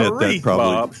 I admit wreath, that probably,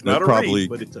 Bob. It's not a wreath,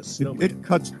 but it's a snowman.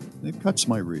 It cuts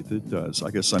my wreath. It does.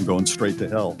 I guess I'm going straight to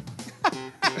hell.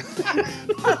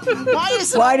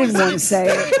 Why didn't want to say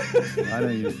it? I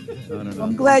don't know.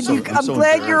 I'm glad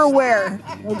you're aware.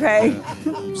 Okay.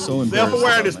 Yeah, I'm so embarrassed.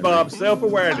 Self-awareness, Bob.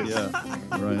 Self-awareness. Yeah.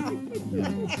 Right. Yeah.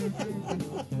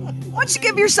 Why don't you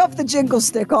give yourself the jingle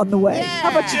stick on the way?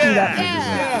 How about you do that?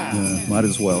 Yeah. Might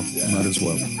as well.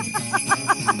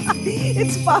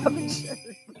 It's Bob and Sherry.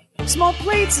 Small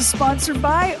Plates is sponsored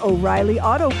by O'Reilly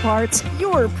Auto Parts,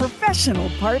 your professional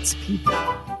parts people.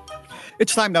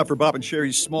 It's time now for Bob and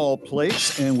Sherry's Small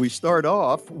Plates, and we start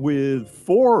off with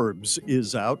Forbes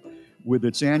is out with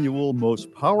its annual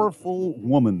Most Powerful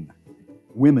Women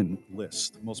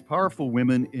list. Most powerful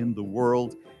women in the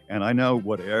world. And I know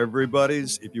what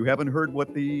if you haven't heard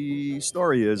what the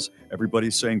story is,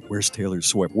 everybody's saying, where's Taylor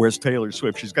Swift? Where's Taylor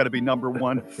Swift? She's got to be number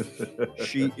one.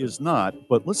 She is not.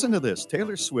 But listen to this.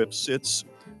 Taylor Swift sits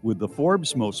with the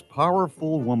Forbes Most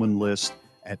Powerful Woman list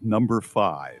at number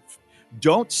 5.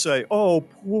 Don't say, oh,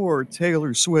 poor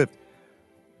Taylor Swift.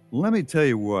 Let me tell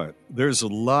you what, there's a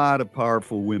lot of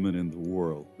powerful women in the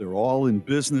world. They're all in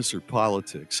business or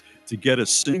politics. To get a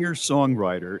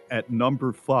singer-songwriter at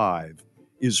number 5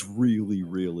 is really,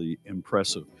 really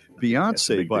impressive.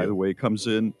 Beyonce, by the way, comes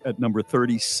in at number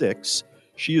 36.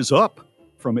 She is up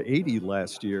from 80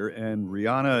 last year, and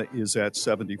Rihanna is at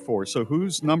 74. So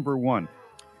who's number 1?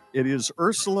 It is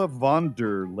Ursula von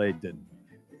der Leyen.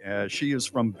 She is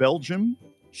from Belgium.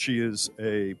 She is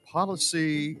a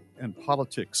policy and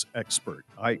politics expert.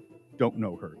 I don't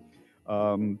know her.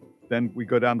 Then we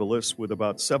go down the list with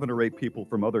about 7 or 8 people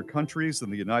from other countries in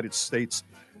the United States.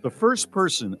 The first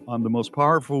person on the most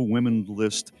powerful women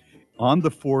list on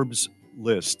the Forbes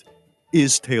list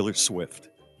is Taylor Swift.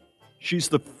 She's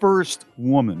the first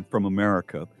woman from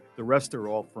America. The rest are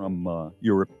all from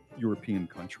European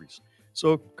countries.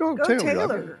 So go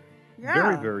Taylor. Yeah.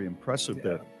 Very, very impressive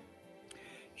there.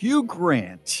 Hugh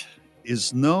Grant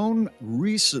is known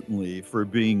recently for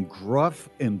being gruff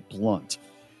and blunt,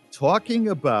 talking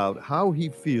about how he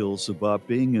feels about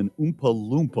being an Oompa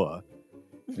Loompa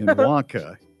in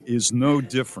Wonka is no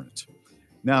different.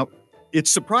 Now,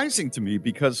 it's surprising to me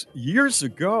because years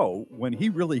ago, when he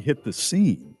really hit the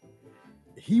scene,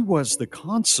 he was the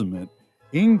consummate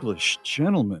English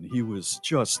gentleman. He was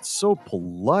just so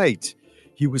polite.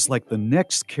 He was like the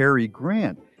next Cary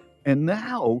Grant. And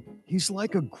now he's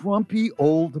like a grumpy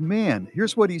old man.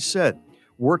 Here's what he said,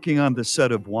 working on the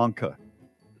set of Wonka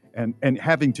and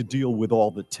having to deal with all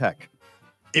the tech.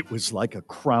 It was like a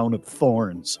crown of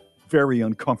thorns, very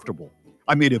uncomfortable.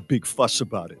 I made a big fuss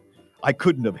about it. I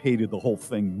couldn't have hated the whole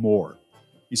thing more.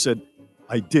 He said,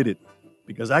 I did it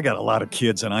because I got a lot of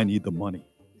kids and I need the money.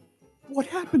 What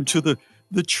happened to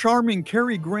the charming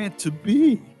Cary Grant to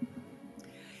be?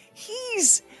 He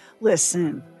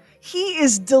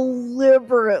is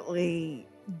deliberately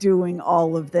doing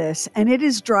all of this, and it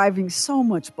is driving so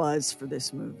much buzz for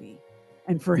this movie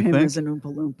and for him as an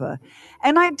Oompa Loompa.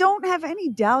 And I don't have any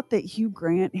doubt that Hugh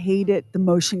Grant hated the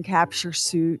motion capture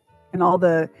suit and all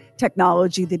the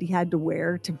technology that he had to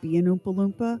wear to be an Oompa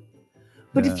Loompa.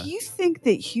 But if you think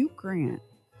that Hugh Grant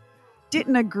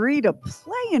didn't agree to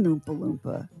play an Oompa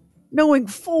Loompa, knowing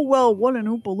full well what an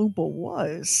Oompa Loompa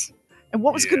was and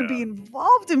what was going to be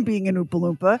involved in being an Oompa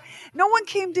Loompa, no one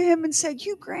came to him and said,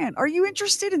 Hugh Grant, are you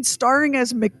interested in starring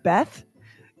as Macbeth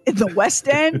in the West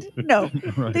End? No.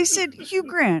 Right. They said, Hugh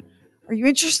Grant, are you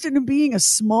interested in being a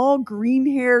small,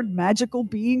 green-haired, magical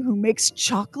being who makes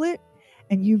chocolate?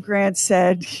 And Hugh Grant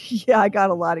said, yeah, I got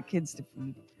a lot of kids to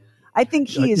feed. I think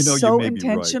he is so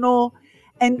intentional.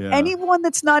 Right. And anyone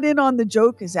that's not in on the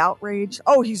joke is outraged.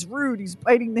 Oh, he's rude. He's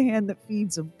biting the hand that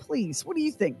feeds him. Please. What do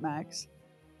you think, Max?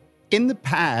 In the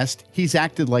past, he's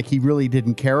acted like he really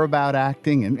didn't care about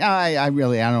acting. And I don't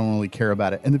really care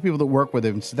about it. And the people that work with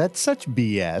him said, that's such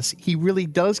BS. He really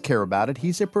does care about it.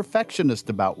 He's a perfectionist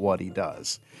about what he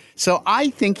does. So I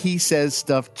think he says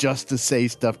stuff just to say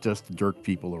stuff, just to jerk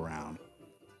people around.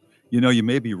 You know, you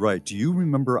may be right. Do you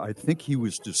remember, I think he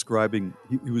was describing,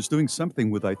 he was doing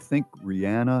something with, I think,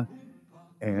 Rihanna,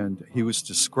 and he was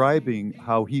describing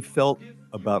how he felt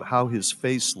about how his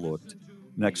face looked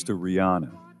next to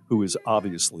Rihanna, who is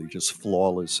obviously just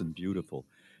flawless and beautiful.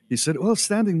 He said, well,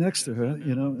 standing next to her,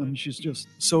 you know, I mean, she's just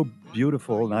so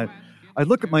beautiful. And I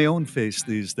look at my own face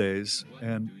these days,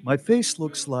 and my face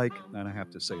looks like, and I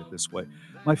have to say it this way,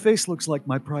 my face looks like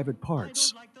my private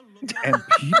parts. And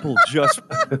people just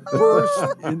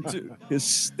burst into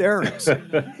hysterics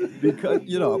because,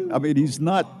 you know, I mean, he's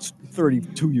not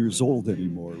 32 years old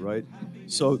anymore, right?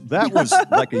 So that was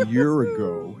like a year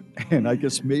ago. And I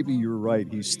guess maybe you're right.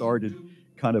 He started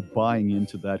kind of buying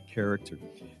into that character.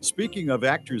 Speaking of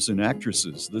actors and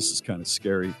actresses, this is kind of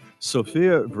scary.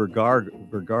 Sofia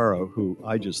Vergara, who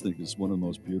I just think is one of the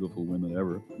most beautiful women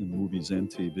ever in movies and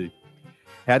TV,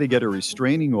 had to get a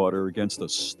restraining order against a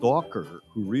stalker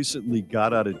who recently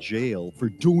got out of jail for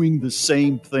doing the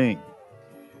same thing.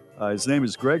 His name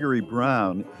is Gregory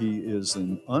Brown. He is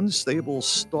an unstable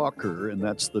stalker, and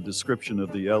that's the description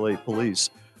of the LA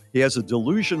police. He has a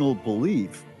delusional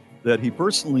belief that he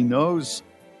personally knows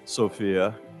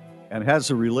Sophia and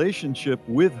has a relationship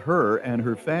with her and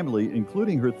her family,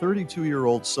 including her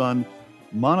 32-year-old son,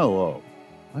 Manolo.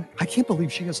 I can't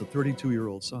believe she has a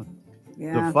 32-year-old son.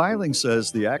 Yeah. The filing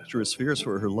says the actress fears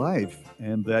for her life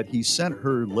and that he sent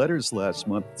her letters last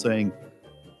month saying,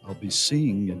 I'll be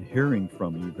seeing and hearing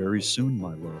from you very soon,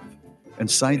 my love. And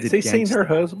signed it. Has he seen her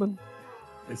husband?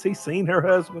 Has he seen her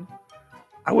husband?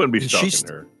 I wouldn't be stalking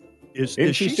her.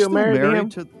 Is she still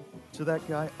married to that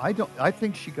guy? I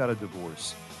think she got a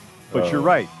divorce. But you're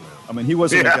right. I mean, he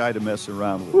wasn't a guy to mess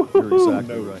around with. You're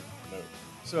exactly right.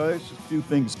 So there's just a few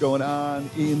things going on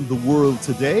in the world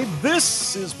today.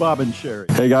 This is Bob and Sherry.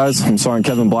 Hey guys, I'm Sergeant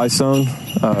Kevin Blystone,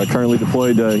 currently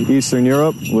deployed to Eastern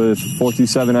Europe with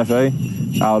 427 FA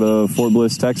out of Fort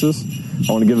Bliss, Texas.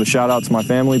 I want to give a shout out to my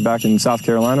family back in South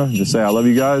Carolina. Just say I love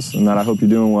you guys and that I hope you're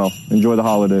doing well. Enjoy the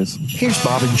holidays. Here's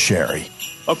Bob and Sherry.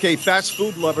 Okay, fast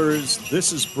food lovers,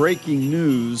 this is breaking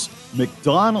news.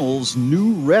 McDonald's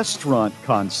new restaurant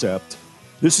concept.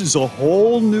 This is a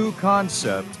whole new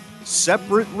concept.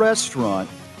 Separate restaurant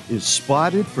is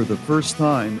spotted for the first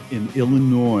time in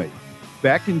Illinois.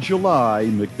 Back in July,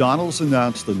 McDonald's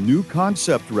announced a new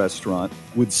concept restaurant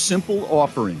with simple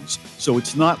offerings. So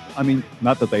it's not,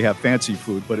 not that they have fancy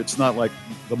food, but it's not like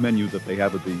the menu that they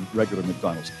have at the regular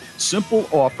McDonald's. Simple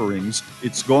offerings.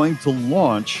 It's going to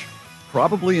launch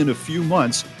probably in a few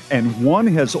months, and one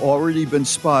has already been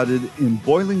spotted in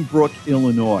Bolingbrook,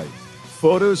 Illinois.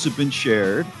 Photos have been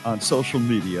shared on social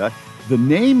media. The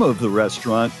name of the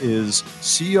restaurant is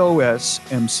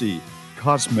COSMC,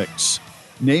 Cosmix,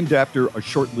 named after a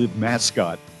short-lived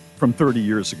mascot from 30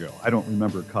 years ago. I don't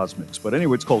remember Cosmix, but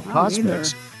anyway, it's called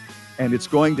Cosmix, and it's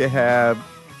going to have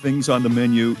things on the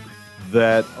menu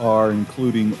that are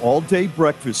including all-day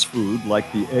breakfast food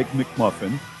like the Egg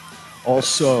McMuffin,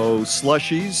 also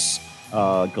slushies,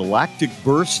 galactic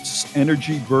bursts,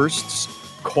 energy bursts,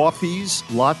 coffees,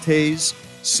 lattes,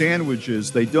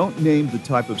 sandwiches. They don't name the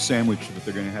type of sandwich that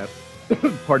they're going to have,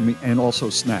 pardon me, and also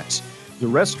snacks. The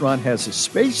restaurant has a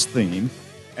space theme,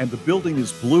 and the building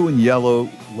is blue and yellow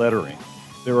lettering.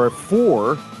 There are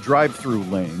 4 drive-through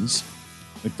lanes.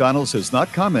 McDonald's has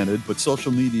not commented, but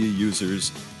social media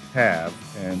users have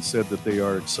and said that they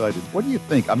are excited. What do you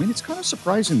think? It's kind of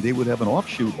surprising they would have an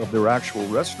offshoot of their actual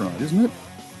restaurant, isn't it?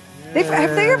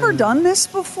 Have they ever done this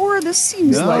before? This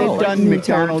seems like new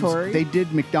territory. They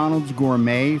did McDonald's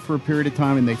Gourmet for a period of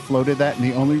time, and they floated that. And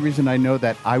the only reason I know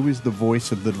that, I was the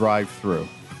voice of the drive-through.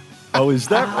 Oh, is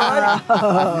that right?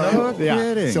 No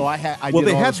kidding. So I had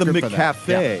the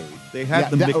McCafe. They had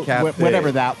the McCafe.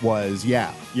 Whatever that was,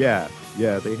 yeah. Yeah,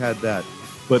 they had that.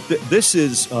 But this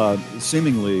is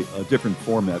seemingly a different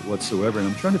format whatsoever. And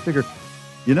I'm trying to figure,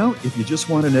 if you just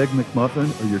want an Egg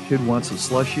McMuffin or your kid wants a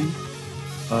slushie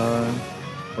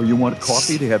or you want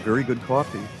coffee, they have very good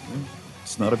coffee.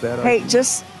 It's not a bad idea. Hey,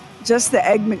 just the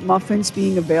Egg McMuffins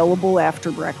being available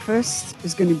after breakfast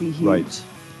is going to be huge. Right.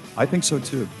 I think so,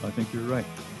 too. I think you're right.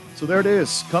 So there it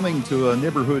is, coming to a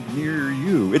neighborhood near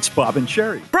you. It's Bob and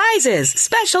Sherry. Prizes,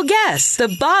 special guests,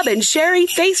 the Bob and Sherry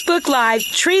Facebook Live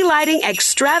Tree Lighting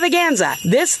Extravaganza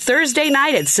this Thursday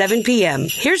night at 7 p.m.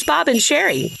 Here's Bob and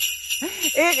Sherry.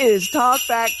 It is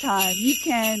talkback time. You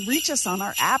can reach us on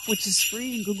our app, which is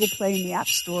free in Google Play and the App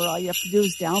Store. All you have to do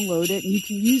is download it, and you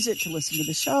can use it to listen to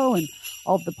the show and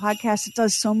all of the podcasts. It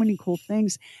does so many cool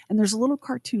things. And there's a little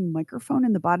cartoon microphone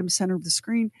in the bottom center of the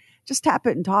screen. Just tap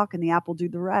it and talk, and the app will do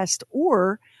the rest.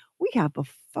 Or we have a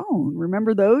phone.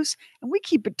 Remember those? And we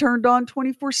keep it turned on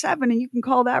 24/7, and you can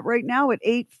call that right now at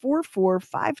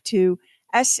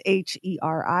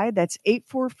 844-52-SHERI. That's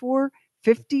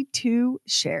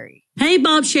 844-52-SHERRY. Hey,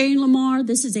 Bob, Sherry, and Lamar.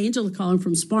 This is Angela calling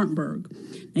from Spartanburg.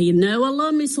 Now, you know I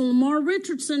love me some Lamar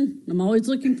Richardson. I'm always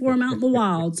looking for him out in the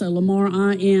wild. So, Lamar,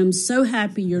 I am so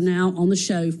happy you're now on the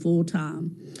show full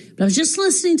time. But I was just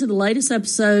listening to the latest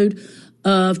episode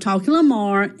of Talking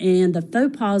Lamar and the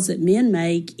faux pas that men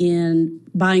make in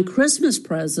buying Christmas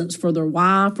presents for their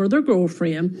wife or their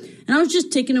girlfriend. And I was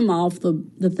just ticking them off,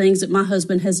 the things that my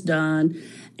husband has done.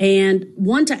 And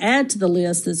one to add to the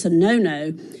list that's a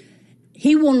no-no,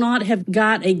 he will not have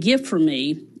got a gift from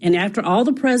me. And after all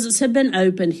the presents have been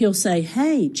opened, he'll say,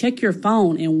 hey, check your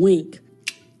phone, and wink.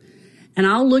 And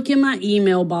I'll look in my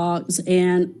email box,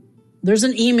 and there's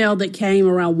an email that came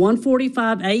around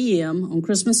 1:45 a.m. on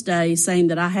Christmas Day saying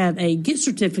that I have a gift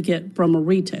certificate from a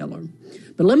retailer.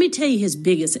 But let me tell you his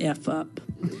biggest F up.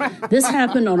 This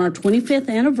happened on our 25th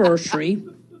anniversary,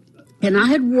 and I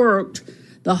had worked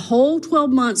the whole 12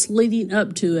 months leading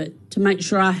up to it to make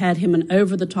sure I had him an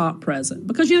over-the-top present.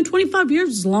 Because, 25 years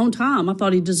is a long time. I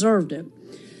thought he deserved it.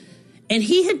 And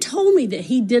he had told me that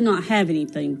he did not have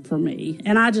anything for me,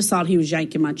 and I just thought he was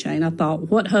yanking my chain. I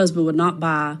thought, what husband would not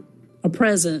buy a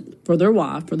present for their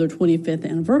wife for their 25th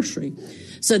anniversary?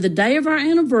 So the day of our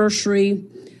anniversary,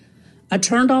 I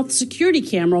turned off the security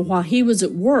camera while he was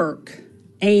at work,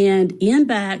 and in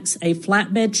backs a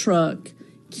flatbed truck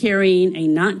carrying a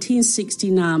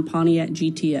 1969 Pontiac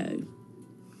GTO.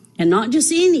 And not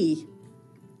just any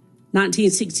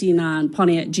 1969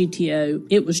 Pontiac GTO,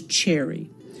 it was cherry.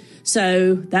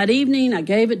 So that evening I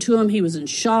gave it to him. He was in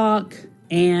shock,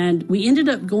 and we ended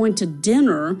up going to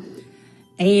dinner.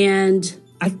 And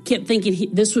I kept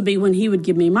thinking this would be when he would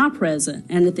give me my present.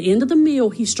 And at the end of the meal,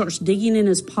 he starts digging in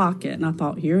his pocket. And I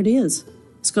thought, here it is.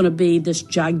 It's going to be this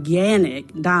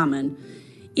gigantic diamond.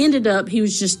 Ended up, he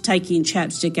was just taking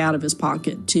chapstick out of his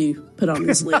pocket to put on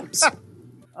his lips.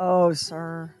 Oh,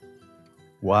 sir.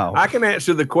 Wow. I can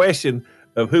answer the question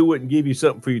of who wouldn't give you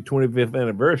something for your 25th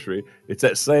anniversary. It's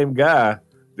that same guy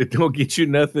that don't get you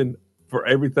nothing for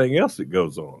everything else that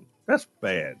goes on. That's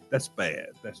bad. That's bad.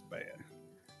 That's bad.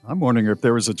 I'm wondering if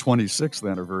there was a 26th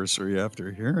anniversary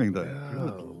after hearing that.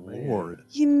 Oh, Good Lord.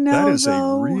 You know, that is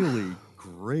though, a really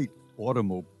great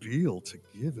automobile to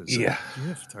give as a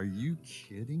gift. Are you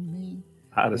kidding me?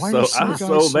 I'd have Why are some guys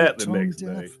sold so that the tone next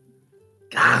deaf? day.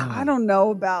 I don't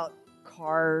know about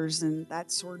cars and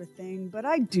that sort of thing, but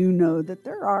I do know that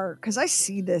there are, because I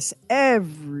see this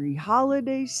every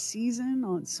holiday season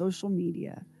on social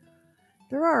media.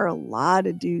 There are a lot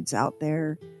of dudes out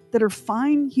there that are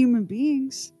fine human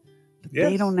beings, but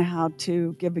they don't know how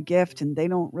to give a gift, and they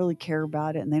don't really care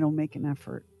about it, and they don't make an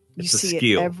effort. You It's a see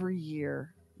skill. it every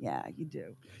year. Yeah, you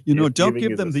do. You know, Gift don't giving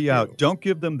give is them a the skill. out. Don't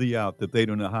give them the out that they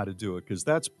don't know how to do it, because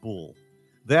that's bull.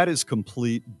 That is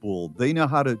complete bull. They know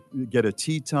how to get a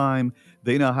tea time.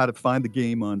 They know how to find the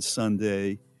game on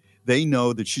Sunday. They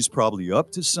know that she's probably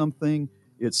up to something.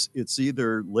 It's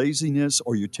either laziness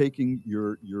or you're taking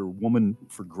your woman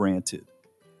for granted.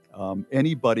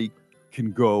 Anybody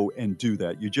can go and do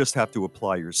that. You just have to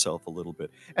apply yourself a little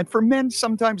bit. And for men,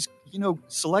 sometimes,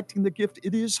 selecting the gift,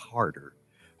 it is harder.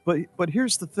 But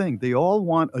here's the thing. They all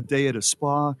want a day at a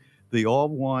spa. They all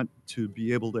want to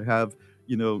be able to have,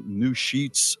 new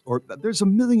sheets, or there's a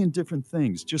million different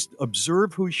things. Just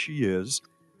observe who she is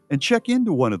and check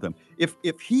into one of them.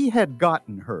 If he had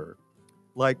gotten her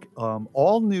like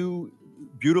all new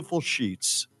beautiful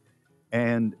sheets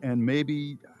and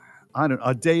maybe, I don't know,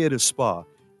 a day at a spa,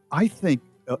 I think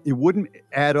it wouldn't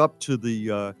add up to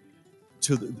the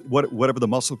whatever the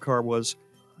muscle car was,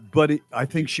 but I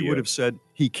think she would have said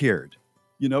he cared.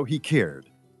 He cared.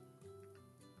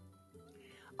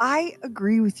 I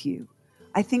agree with you.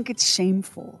 I think it's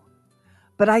shameful,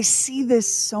 but I see this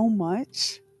so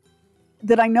much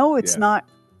that I know it's not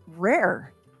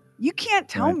rare. You can't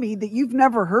tell me that you've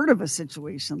never heard of a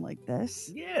situation like this.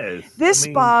 Yes. This,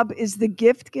 Bob, is the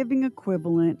gift-giving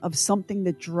equivalent of something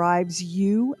that drives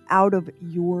you out of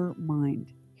your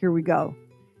mind. Here we go.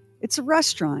 It's a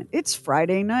restaurant. It's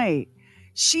Friday night.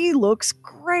 She looks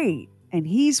great, and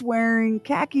he's wearing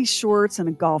khaki shorts and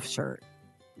a golf shirt,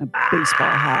 and a baseball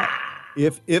hat.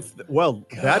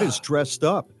 That is dressed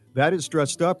up. That is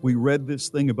dressed up. We read this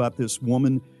thing about this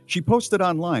woman. She posted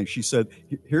online. She said,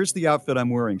 here's the outfit I'm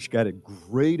wearing. She got a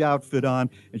great outfit on.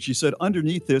 And she said,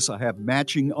 underneath this, I have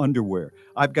matching underwear.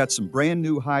 I've got some brand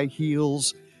new high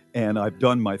heels, and I've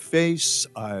done my face.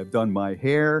 I've done my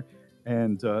hair.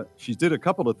 And she did a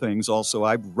couple of things also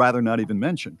I'd rather not even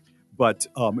mention. But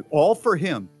all for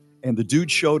him. And the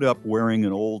dude showed up wearing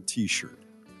an old T-shirt.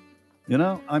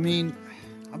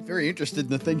 I'm very interested in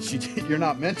the things you're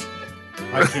not mentioning.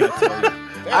 I can't tell you.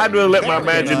 I'd really let my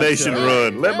imagination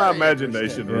run. Let my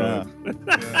imagination run.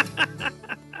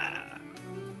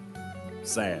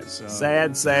 Sad.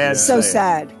 So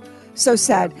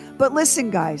sad. But listen,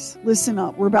 guys, listen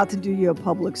up. We're about to do you a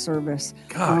public service.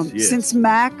 Yes. Since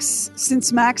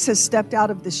Max has stepped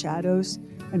out of the shadows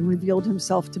and revealed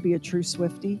himself to be a true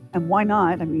Swiftie, and why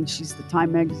not? I mean, she's the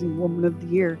Time Magazine Woman of the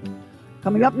Year.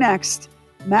 Coming up next,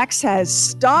 Max has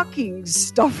stocking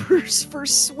stuffers for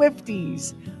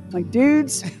Swifties. My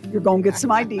dudes, you're going to get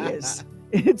some ideas.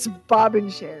 It's Bob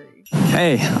and Sherry.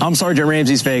 Hey, I'm Sergeant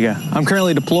Ramses Vega. I'm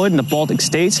currently deployed in the Baltic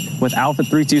States with Alpha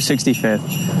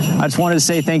 3265th. I just wanted to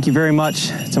say thank you very much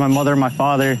to my mother and my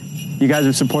father. You guys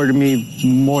have supported me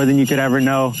more than you could ever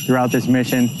know throughout this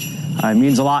mission. It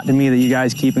means a lot to me that you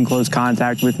guys keep in close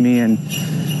contact with me and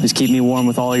just keep me warm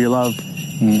with all your love.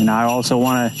 And I also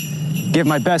want to give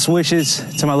my best wishes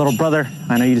to my little brother.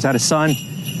 I know you just had a son.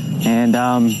 And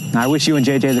I wish you and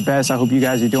JJ the best. I hope you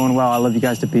guys are doing well. I love you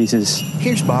guys to pieces.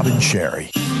 Here's Bob and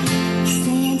Sherry.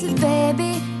 Santa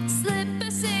baby, slip a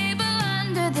sable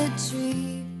under the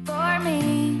tree for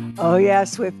me. Oh, yeah,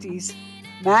 Swifties.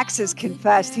 Max has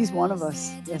confessed he's one of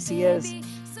us. Yes, he is.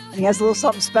 And he has a little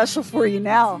something special for you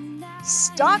now.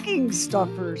 Stocking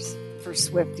stuffers for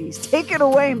Swifties. Take it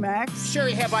away, Max.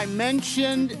 Sherry, have I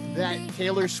mentioned that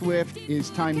Taylor Swift is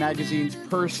Time Magazine's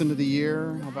Person of the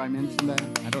Year? Have I mentioned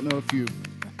that? I don't know if you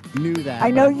knew that.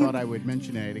 I thought I would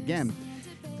mention it again.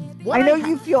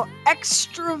 You feel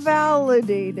extra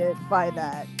validated by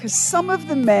that, because some of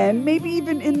the men, maybe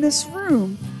even in this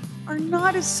room, are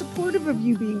not as supportive of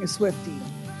you being a Swiftie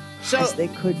as they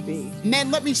could be.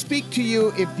 Men, let me speak to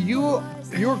you. If your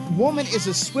woman is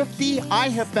a Swiftie, I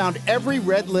have found every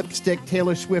red lipstick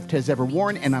Taylor Swift has ever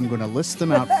worn, and I'm going to list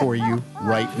them out for you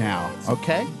right now,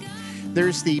 okay?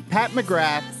 There's the Pat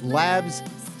McGrath Labs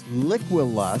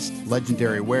Liquilust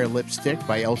Legendary Wear Lipstick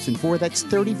by Elson 4. That's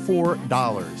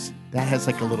 $34. That has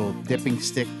like a little dipping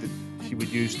stick that she would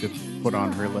use to put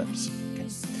on her lips. Okay.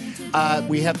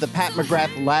 We have the Pat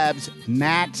McGrath Labs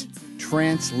Matte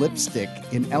Trance Lipstick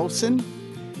in Elson.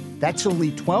 That's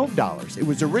only $12. It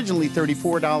was originally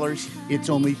 $34. It's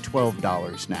only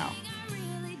 $12 now.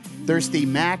 There's the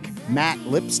MAC Matte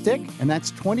Lipstick, and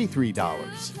that's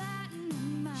 $23.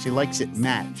 She likes it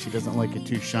matte. She doesn't like it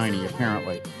too shiny,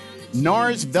 apparently.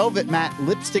 NARS Velvet Matte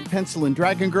Lipstick Pencil in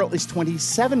Dragon Girl is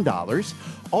 $27.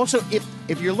 Also,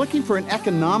 if you're looking for an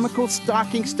economical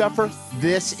stocking stuffer,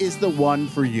 this is the one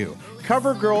for you.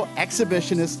 CoverGirl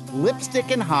Exhibitionist Lipstick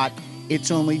and Hot.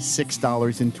 It's only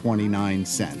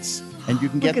 $6.29. And you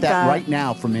can get that right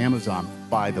now from Amazon,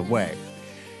 by the way.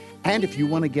 And if you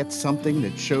want to get something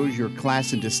that shows your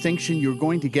class and distinction, you're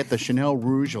going to get the Chanel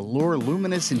Rouge Allure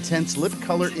Luminous Intense Lip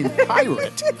Color in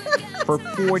Pirate for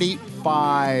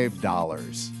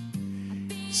 $45.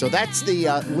 So that's the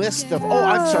list of... Oh,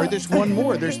 I'm sorry, there's one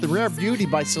more. There's the Rare Beauty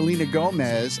by Selena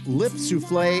Gomez Lip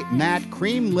Souffle Matte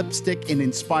Cream Lipstick in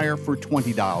Inspire for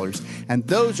 $20. And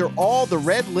those are all the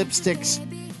red lipsticks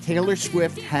Taylor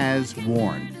Swift has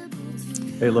worn.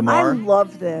 Hey, Lamar. I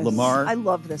love this. Lamar. I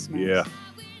love this, man. Yeah.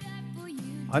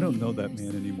 I don't know that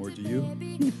man anymore. Do you?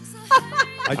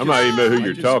 I don't even know who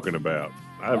you're talking about.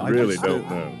 I really don't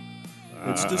know.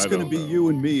 It's just going to be you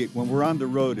and me. When we're on the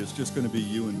road, it's just going to be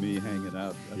you and me hanging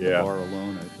out at the bar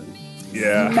alone, I think.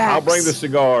 Yeah, Max. I'll bring the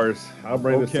cigars.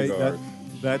 Okay,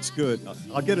 that's good.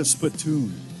 I'll get a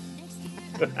spittoon.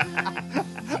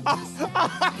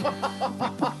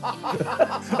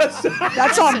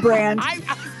 That's on brand.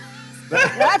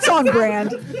 That's on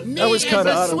brand. That was kind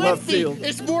of out of left field.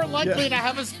 It's more likely to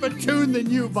have a spittoon than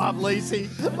you, Bob Lacey.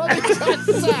 Let me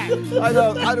just say. I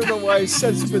don't know why I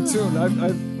said spittoon. I've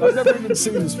never even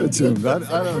seen a spittoon. I don't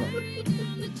know.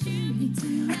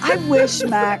 I wish,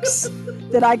 Max,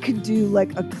 that I could do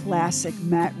like a classic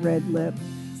matte red lip,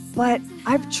 but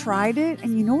I've tried it,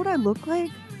 and you know what I look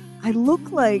like? I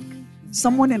look like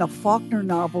someone in a Faulkner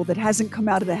novel that hasn't come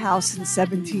out of the house in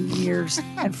 17 years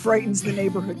and frightens the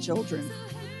neighborhood children.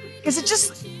 Because it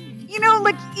just,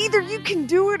 like either you can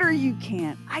do it or you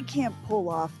can't. I can't pull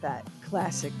off that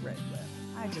classic red lip.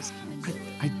 I just can't do it.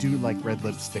 I do like red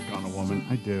lipstick on a woman.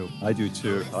 I do. I do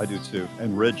too.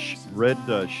 And red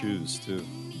shoes too.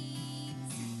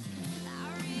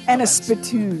 And a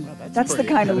spittoon. That's the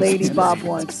kind of lady Bob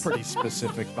wants. That's pretty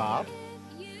specific, Bob.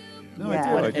 No,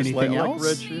 yeah. I do. I just like else?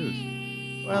 Red shoes.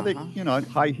 Well,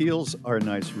 high heels are a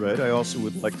nice red. I also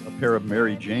would like a pair of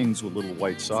Mary Janes with little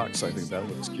white socks. I think that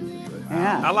looks cute in red.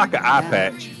 Yeah. I like an eye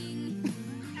patch.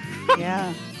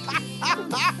 Yeah.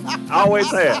 I always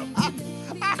have.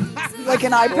 Like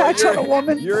an eye patch on a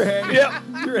woman? You're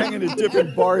hanging at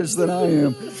different bars than I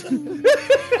am.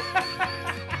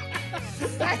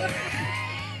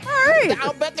 All right.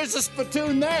 I'll bet there's a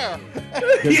spittoon there.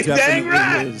 You're dang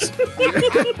right.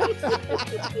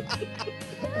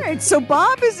 All right, so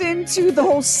Bob is into the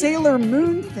whole Sailor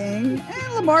Moon thing,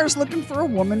 and Lamar's looking for a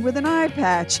woman with an eye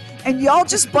patch. And y'all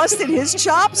just busted his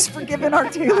chops for giving our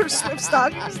Taylor Swift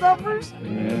stocking stuffers?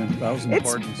 Yeah, 1,000 It's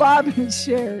pardons. Bob and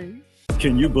Sherry.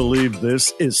 Can you believe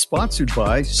this is sponsored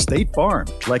by State Farm?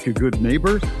 Like a good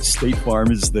neighbor, State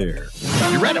Farm is there.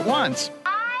 You read it once.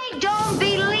 I don't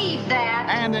believe that.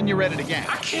 And then you read it again.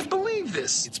 I can't believe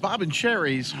this. It's Bob and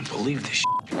Sherry's. I don't believe this.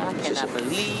 I cannot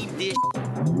believe this.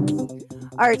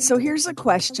 All right, so here's a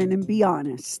question, and be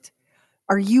honest.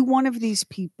 Are you one of these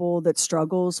people that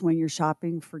struggles when you're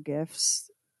shopping for gifts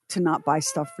to not buy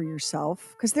stuff for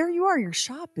yourself? Because there you are, you're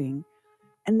shopping,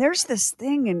 and there's this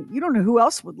thing, and you don't know who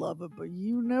else would love it, but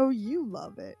you know you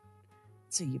love it.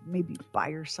 So you maybe buy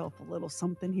yourself a little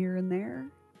something here and there.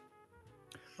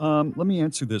 Let me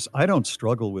answer this. I don't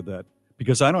struggle with that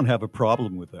because I don't have a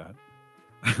problem with that.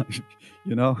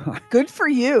 Good for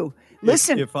you.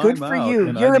 Listen, if good I'm for out you.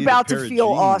 and I You're need a about pair to of feel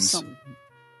jeans- awesome.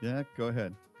 Yeah, go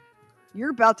ahead. You're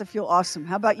about to feel awesome.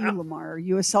 How about you, Lamar? Are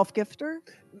you a self-gifter?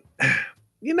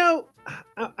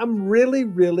 I'm really,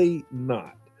 really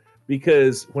not.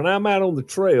 Because when I'm out on the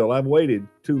trail, I've waited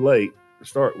too late to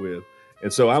start with.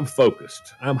 And so I'm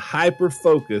focused. I'm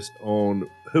hyper-focused on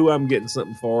who I'm getting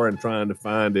something for and trying to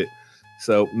find it.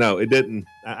 So, no, it didn't.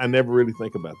 I never really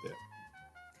think about that.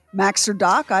 Max or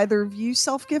Doc, either of you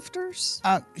self-gifters?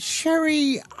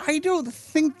 Sherry, I don't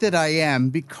think that I am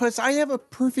because I have a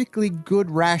perfectly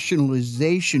good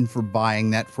rationalization for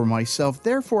buying that for myself.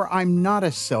 Therefore, I'm not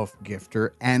a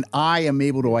self-gifter, and I am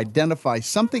able to identify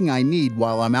something I need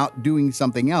while I'm out doing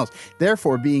something else,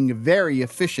 therefore being very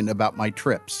efficient about my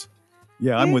trips.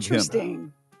 Yeah, I'm with him.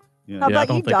 Interesting. Yeah. How Yeah, I about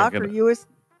don't you, think I Doc? could- Are you a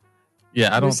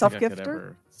Yeah, I you don't a think I could self-gifter?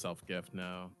 ever self-gift,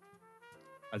 no.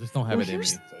 I just don't have Well, it in me.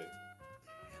 here's-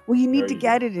 Well, you need There to you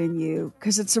get it in you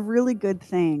because it's a really good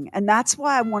thing. And that's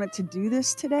why I wanted to do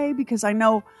this today, because I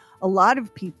know a lot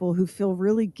of people who feel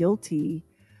really guilty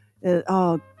that,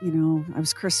 oh, I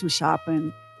was Christmas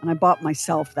shopping and I bought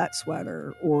myself that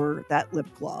sweater or that lip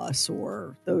gloss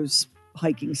or those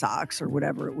hiking socks or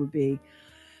whatever it would be.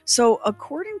 So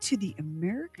according to the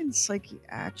American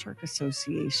Psychiatric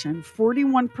Association,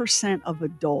 41% of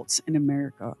adults in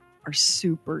America are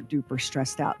super duper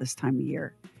stressed out this time of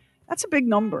year. That's a big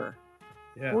number.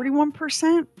 Yeah.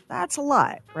 41%, that's a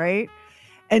lot, right?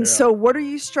 And so what are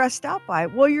you stressed out by?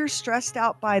 Well, you're stressed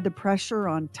out by the pressure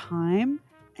on time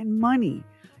and money.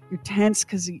 You're tense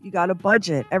because you got a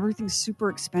budget. Everything's super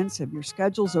expensive. Your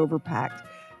schedule's overpacked.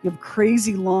 You have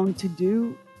crazy long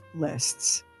to-do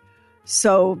lists.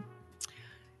 So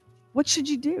what should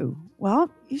you do?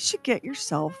 Well, you should get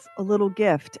yourself a little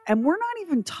gift. And we're not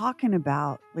even talking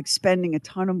about like spending a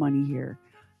ton of money here.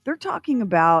 They're talking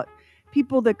about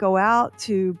people that go out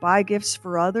to buy gifts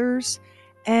for others,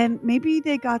 and maybe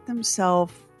they got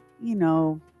themselves,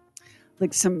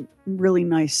 like some really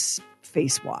nice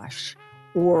face wash,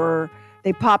 or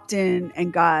they popped in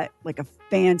and got like a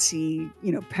fancy,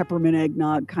 peppermint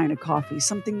eggnog kind of coffee,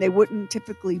 something they wouldn't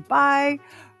typically buy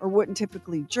or wouldn't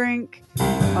typically drink.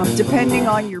 Depending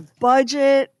on your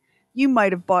budget, you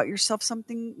might have bought yourself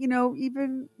something,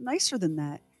 even nicer than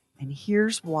that. And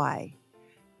here's why.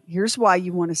 Here's why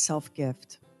you want a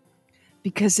self-gift.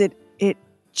 Because it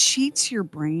cheats your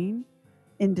brain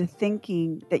into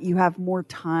thinking that you have more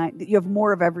time, that you have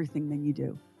more of everything than you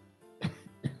do.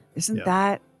 Isn't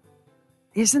that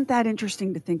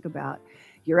interesting to think about?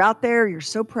 You're out there, you're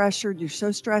so pressured, you're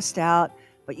so stressed out,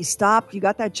 but you stopped, you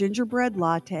got that gingerbread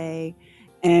latte,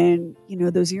 and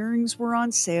those earrings were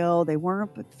on sale. They weren't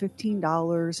up at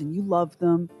 $15 and you love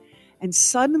them. And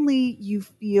suddenly you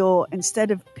feel,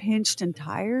 instead of pinched and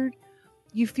tired,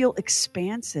 you feel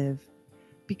expansive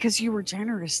because you were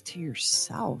generous to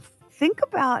yourself. Think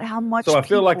about how much. So I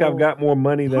feel like I've people got more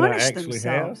money than I punish actually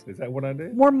themselves. have. Is that what I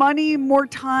did? More money, more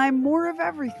time, more of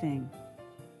everything.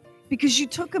 Because you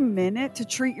took a minute to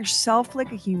treat yourself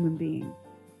like a human being.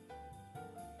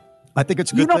 I think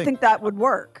it's a good You don't thing. think that would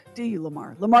work, do you,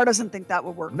 Lamar? Lamar doesn't think that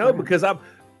would work. No, for him. because I'm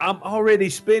already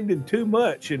spending too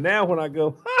much, and now when I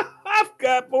go, I've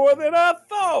got more than I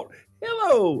thought.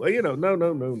 Hello, no.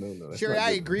 That's Sherry, not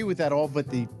I good. agree with that, all but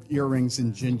the earrings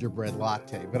and gingerbread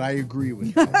latte. But I agree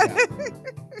with that.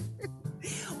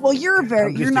 Well, you're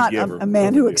I'm just not a giver. a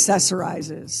man who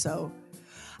accessorizes. So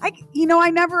I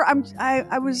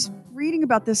was reading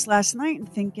about this last night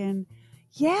and thinking,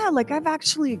 yeah, like I've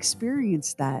actually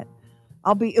experienced that.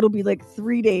 It'll be like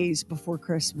 3 days before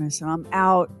Christmas and I'm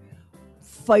out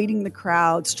fighting the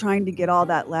crowds, trying to get all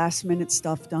that last minute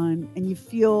stuff done. And you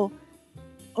feel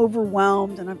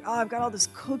overwhelmed and I've got all this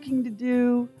cooking to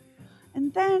do.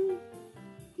 And then,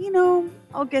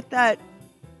 I'll get that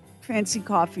fancy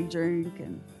coffee drink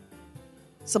and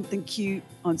something cute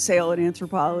on sale at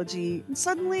Anthropology. And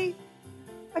suddenly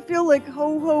I feel like,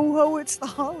 ho, ho, ho, it's the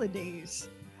holidays.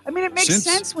 I mean, it makes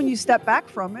sense when you step back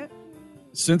from it.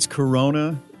 Since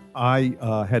Corona, I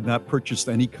had not purchased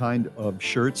any kind of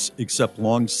shirts except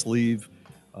long sleeve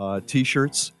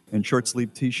T-shirts and short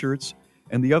sleeve T-shirts.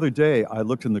 And the other day I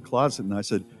looked in the closet and I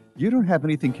said, you don't have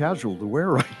anything casual to wear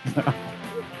right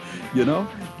now.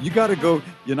 You got to go.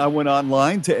 I went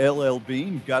online to LL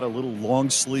Bean, got a little long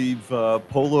sleeve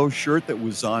polo shirt that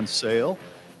was on sale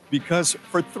because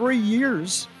for 3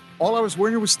 years, all I was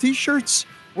wearing was T-shirts.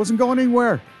 Wasn't going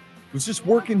anywhere. It was just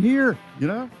working here,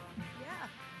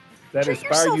 That Treat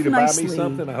inspire you to yourself buy me nicely.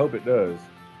 something? I hope it does.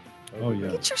 Oh, yeah.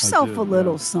 Get yourself a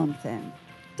little something.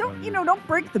 Don't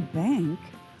break the bank,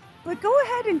 but go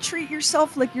ahead and treat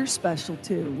yourself like you're special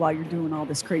too while you're doing all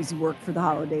this crazy work for the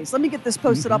holidays. Let me get this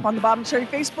posted up on the Bob and Sherry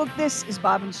Facebook. This is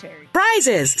Bob and Sherry.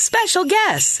 Prizes, special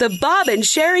guests, the Bob and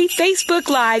Sherry Facebook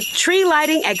Live Tree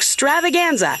Lighting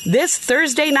Extravaganza this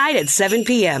Thursday night at 7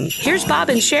 p.m. Here's Bob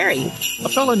and Sherry. A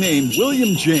fellow named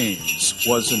William James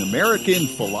was an American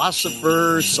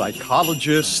philosopher,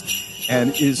 psychologist,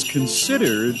 and is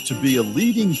considered to be a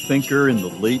leading thinker in the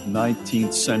late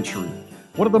 19th century.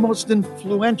 One of the most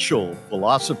influential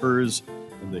philosophers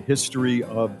in the history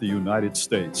of the United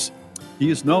States. He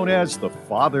is known as the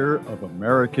father of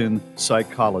American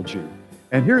psychology.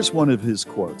 And here's one of his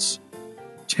quotes.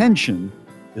 Tension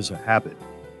is a habit.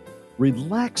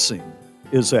 Relaxing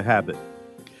is a habit.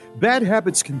 Bad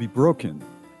habits can be broken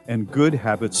and good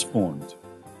habits formed.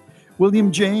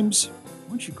 William James,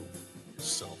 why don't you go for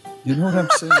yourself? You know what I'm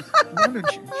saying? Why don't you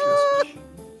just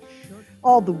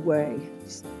All the way.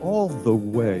 all the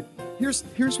way?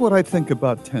 Here's what I think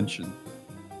about tension.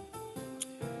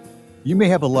 You may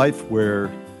have a life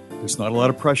where There's not a lot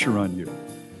of pressure on you.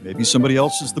 Maybe somebody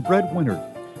else is the breadwinner.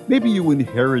 Maybe you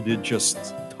inherited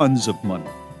just tons of money.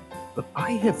 But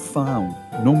I have found,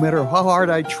 no matter how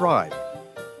hard I try,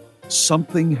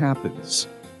 something happens.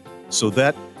 So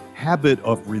that habit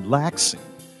of relaxing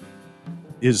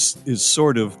is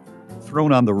sort of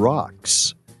thrown on the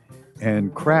rocks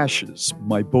and crashes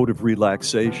my boat of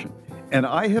relaxation. And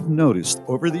I have noticed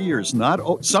over the years,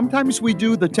 sometimes we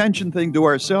do the tension thing to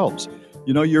ourselves.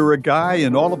 You know, you're a guy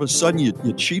and all of a sudden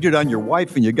you cheated on your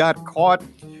wife and you got caught,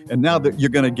 and now that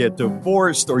you're going to get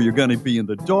divorced or you're going to be in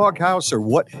the doghouse or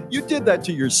what, you did that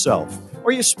to yourself.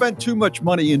 Or you spent too much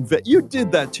money you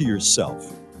did that to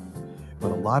yourself. But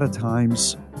a lot of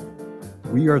times,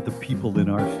 we are the people in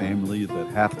our family that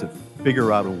have to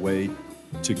figure out a way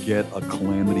to get a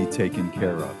calamity taken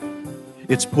care of.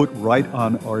 It's put right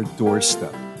on our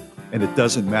doorstep. And it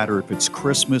doesn't matter if it's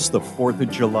Christmas, the 4th of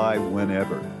July,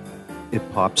 whenever. It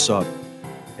pops up.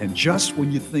 And just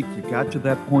when you think you got to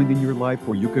that point in your life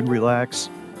where you can relax,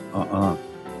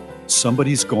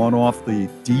 somebody's gone off the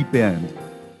deep end.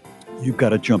 You've got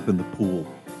to jump in the pool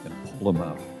and pull them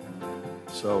out.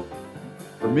 So,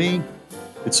 for me,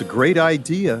 it's a great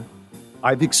idea.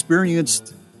 I've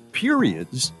experienced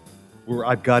periods where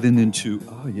I've gotten into,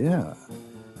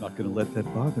 not going to let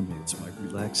that bother me. It's my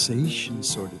relaxation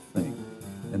sort of thing.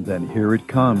 And then here it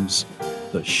comes,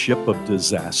 the ship of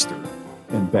disaster.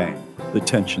 And bang, the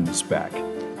tension is back.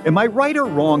 Am I right or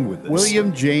wrong with this?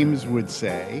 William James would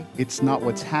say, it's not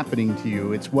what's happening to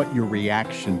you, it's what your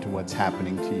reaction to what's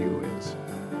happening to you is.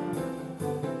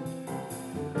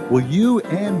 Well, you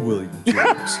and William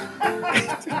James.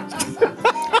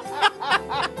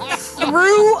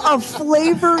 Through a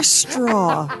flavor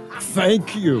straw.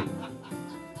 Thank you.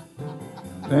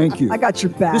 Thank you. I got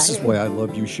your back. This is why I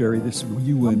love you, Sherry. This is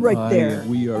you and right I. There.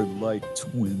 We are like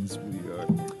twins. We are.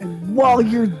 And while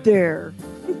you're there,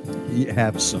 you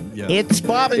have some. Yeah. It's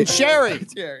Bob and Sherry.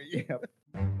 Yeah.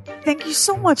 Thank you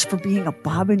so much for being a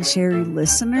Bob and Sherry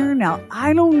listener. Now,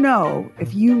 I don't know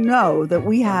if you know that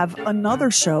we have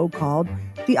another show called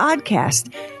The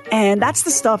Oddcast. And that's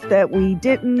the stuff that we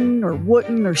didn't or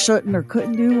wouldn't or shouldn't or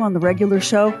couldn't do on the regular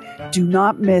show. Do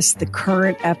not miss the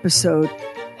current episode.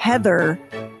 Heather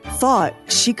thought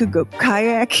she could go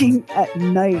kayaking at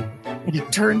night, and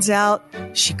it turns out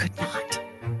she could not.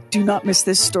 Do not miss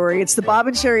this story. It's the Bob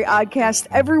and Sherry Oddcast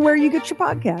everywhere you get your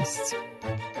podcasts.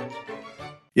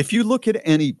 If you look at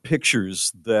any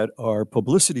pictures that are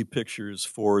publicity pictures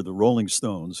for the Rolling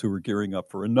Stones, who are gearing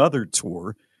up for another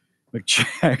tour, Mick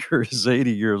Jagger is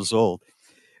 80 years old,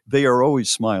 they are always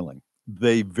smiling.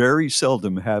 They very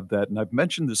seldom have that, and I've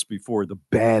mentioned this before, the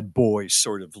bad boy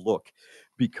sort of look.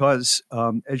 Because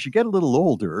as you get a little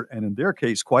older, and in their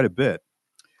case quite a bit,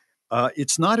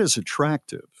 it's not as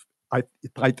attractive. I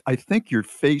think your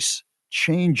face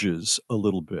changes a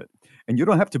little bit. And you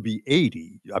don't have to be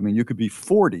 80. I mean, you could be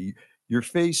 40. Your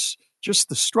face, just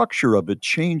the structure of it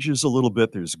changes a little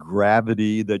bit. There's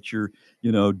gravity that you're,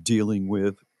 dealing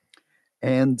with.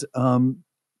 And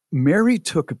Mary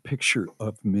took a picture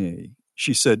of me.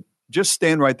 She said, just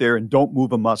stand right there and don't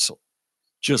move a muscle.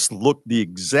 Just look the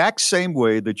exact same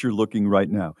way that you're looking right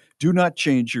now. Do not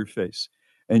change your face.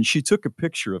 And she took a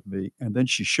picture of me, and then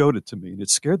she showed it to me, and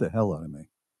it scared the hell out of me.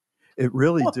 It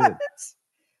really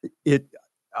did.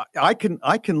 I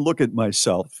can look at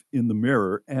myself in the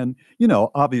mirror, and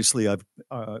obviously, I've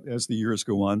as the years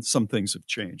go on, some things have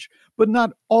changed, but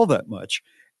not all that much.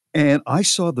 And I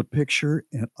saw the picture,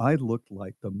 and I looked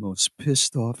like the most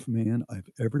pissed off man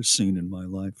I've ever seen in my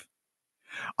life.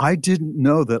 I didn't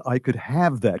know that I could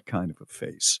have that kind of a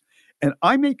face. And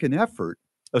I make an effort,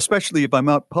 especially if I'm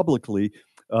out publicly,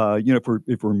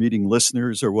 if we're meeting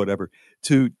listeners or whatever,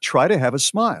 to try to have a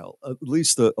smile, at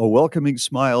least a welcoming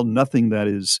smile, nothing that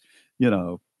is,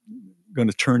 going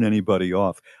to turn anybody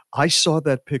off. I saw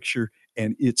that picture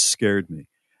and it scared me.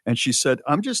 And she said,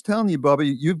 I'm just telling you, Bobby,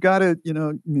 you've got to,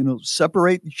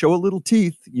 separate, show a little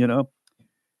teeth, And I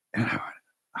went,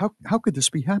 how could this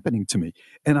be happening to me?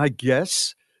 And I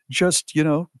guess just,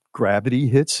 gravity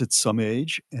hits at some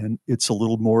age and it's a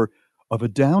little more of a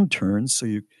downturn. So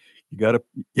you got to,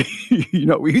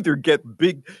 either get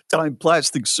big time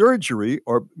plastic surgery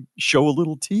or show a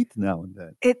little teeth now and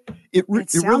then. It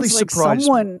really surprised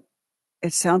me.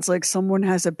 It sounds like someone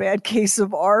has a bad case of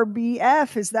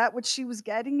RBF. Is that what she was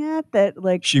getting at?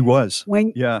 She was.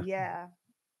 Yeah.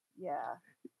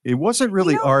 It wasn't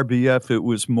really RBF. It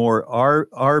was more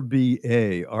RB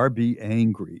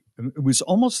angry. It was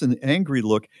almost an angry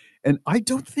look. And I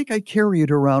don't think I carry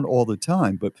it around all the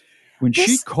time. But when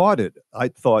she caught it, I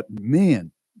thought,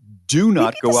 man, do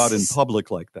not go out in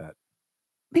public like that.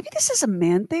 maybe this is a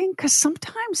man thing because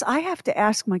sometimes I have to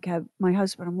ask my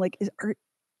husband, I'm like,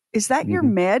 is that your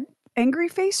mad, angry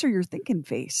face or your thinking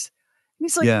face? And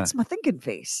he's like, it's my thinking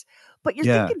face. But your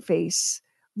thinking face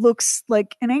looks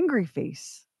like an angry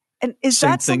face. And is Same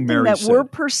that thing something Mary that said. we're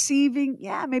perceiving?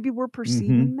 Yeah, maybe we're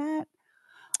perceiving that.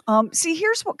 See,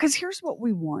 here's what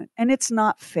we want. And it's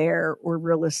not fair or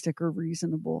realistic or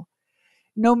reasonable.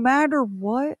 No matter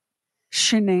what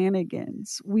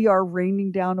shenanigans we are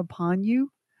raining down upon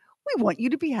you, we want you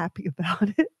to be happy about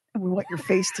it. And we want your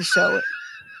face to show it.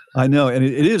 I know. And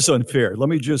it is unfair. Let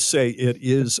me just say it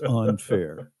is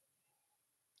unfair.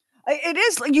 It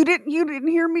is. You didn't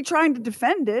hear me trying to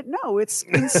defend it. No, it's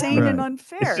insane and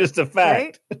unfair. It's just a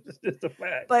fact. Right? It's just a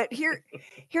fact. But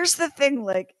here's the thing.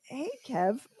 Like, hey,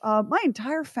 Kev, my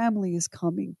entire family is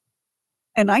coming,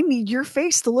 and I need your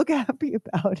face to look happy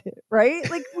about it. Right?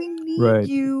 Like, we need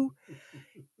you.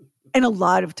 And a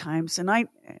lot of times, and I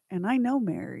know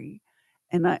Mary,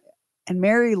 and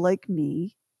Mary, like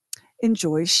me,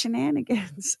 enjoys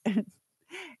shenanigans and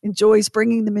enjoys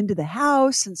bringing them into the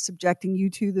house and subjecting you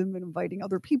to them and inviting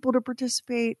other people to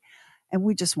participate. And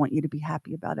we just want you to be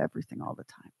happy about everything all the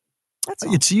time. That's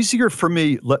all. It's easier for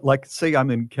me. Like, say I'm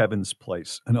in Kevin's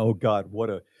place, and oh God, what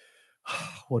a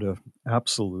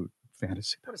absolute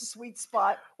fantasy. What a sweet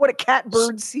spot. What a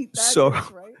catbird seat that is,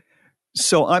 right?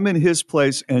 So I'm in his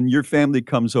place, and your family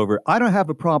comes over. I don't have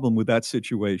a problem with that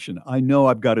situation. I know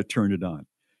I've got to turn it on.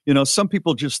 You know, some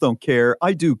people just don't care.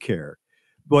 I do care.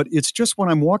 But it's just when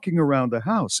I'm walking around the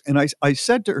house. And I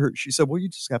said to her, she said, well, you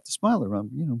just have to smile around,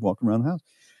 walking around the house.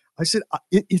 I said,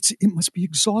 it must be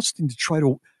exhausting to try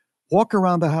to walk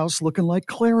around the house looking like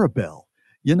Clarabelle.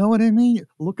 You know what I mean?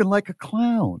 Looking like a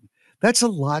clown. That's a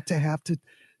lot to have to,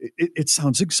 it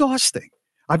sounds exhausting.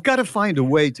 I've got to find a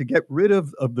way to get rid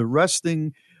of the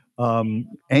resting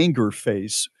anger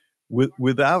face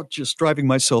without just driving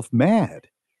myself mad.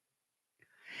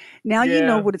 Now you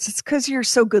know what it's because you're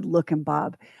so good looking,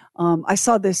 Bob. I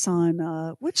saw this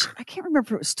on which I can't remember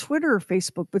if it was Twitter or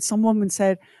Facebook, but some woman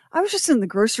said, I was just in the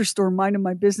grocery store minding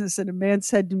my business, and a man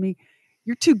said to me,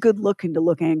 you're too good looking to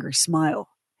look angry. Smile.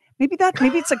 Maybe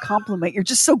it's a compliment. You're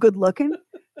just so good looking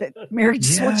that Mary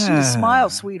just wants you to smile,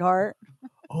 sweetheart.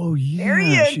 Oh yeah, there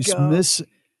you go.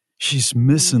 She's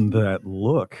missing that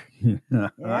look. Yeah,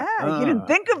 you didn't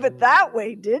think of it that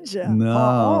way, did you? No,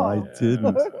 I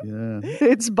didn't. Yeah.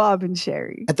 It's Bob and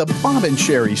Sherry. At the Bob and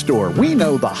Sherry store, we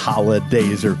know the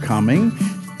holidays are coming.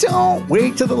 Don't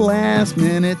wait till the last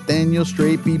minute, then you'll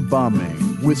straight be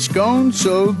bumming. With scones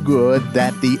so good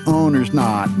that the owner's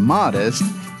not modest,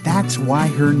 that's why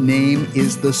her name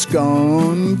is the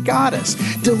Scone Goddess.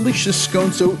 Delicious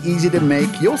scones so easy to make,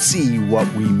 you'll see what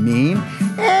we mean.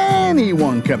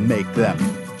 Anyone can make them.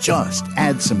 Just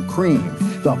add some cream.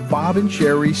 The Bob and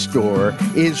Sherry store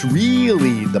is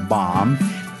really the bomb.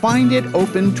 Find it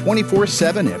open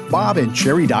 24/7 at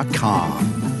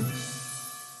bobandcherry.com.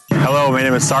 Hello, my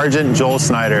name is Sergeant Joel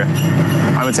Snyder.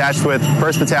 I'm attached with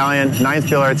 1st Battalion, 9th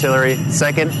Field Artillery,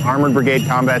 2nd Armored Brigade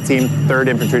Combat Team, 3rd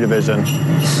Infantry Division.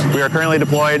 We are currently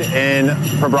deployed in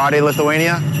Pabradė,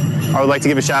 Lithuania. I would like to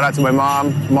give a shout out to my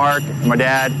mom, Mark, and my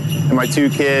dad, and my 2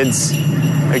 kids,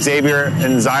 Xavier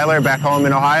and Zyler, back home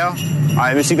in Ohio.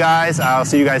 I miss you guys. I'll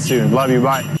see you guys soon. Love you.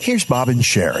 Bye. Here's Bob and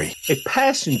Sherry. A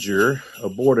passenger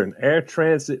aboard an air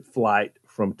transit flight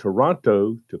from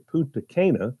Toronto to Punta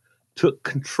Cana took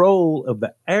control of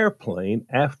the airplane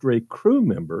after a crew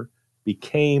member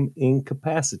became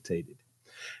incapacitated.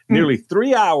 Nearly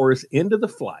 3 hours into the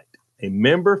flight, a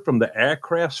member from the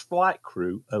aircraft's flight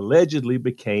crew allegedly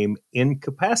became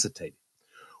incapacitated.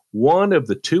 One of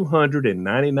the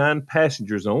 299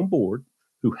 passengers on board,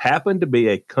 who happened to be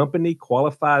a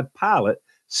company-qualified pilot,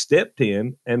 stepped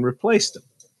in and replaced him.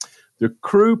 The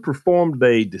crew performed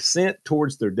a descent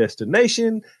towards their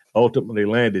destination, ultimately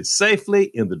landed safely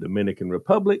in the Dominican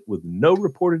Republic with no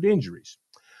reported injuries.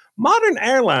 Modern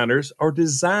airliners are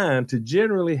designed to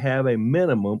generally have a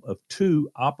minimum of 2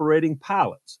 operating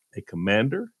pilots, a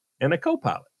commander and a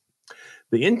co-pilot.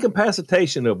 The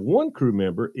incapacitation of one crew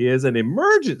member is an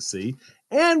emergency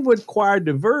and would require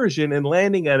diversion and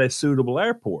landing at a suitable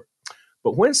airport.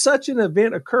 But when such an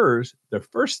event occurs, the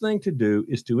first thing to do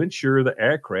is to ensure the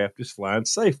aircraft is flying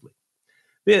safely.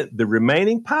 Then the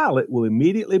remaining pilot will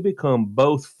immediately become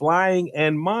both flying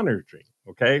and monitoring,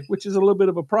 which is a little bit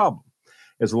of a problem.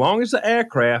 As long as the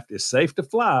aircraft is safe to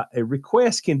fly, a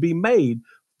request can be made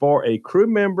for a crew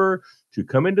member to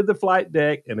come into the flight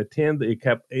deck and attend the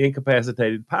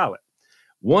incapacitated pilot.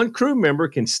 One crew member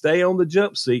can stay on the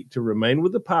jump seat to remain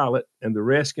with the pilot, and the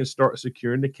rest can start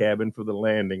securing the cabin for the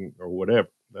landing or whatever.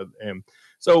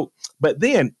 But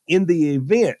then in the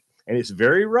event, and it's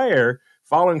very rare,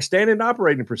 following standard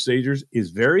operating procedures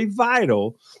is very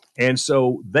vital. And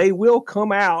so they will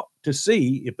come out to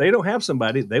see if they don't have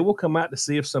somebody, they will come out to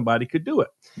see if somebody could do it.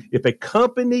 If a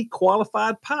company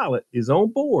qualified pilot is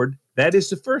on board, that is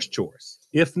the first choice.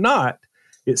 If not,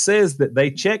 it says that they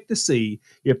check to see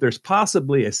if there's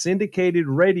possibly a syndicated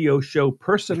radio show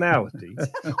personality,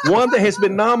 one that has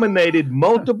been nominated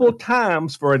multiple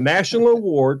times for a national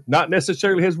award, not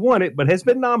necessarily has won it, but has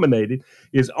been nominated,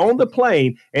 is on the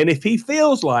plane. And if he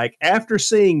feels like, after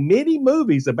seeing many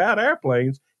movies about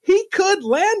airplanes, he could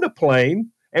land a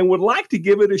plane and would like to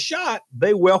give it a shot,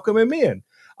 they welcome him in.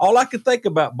 All I could think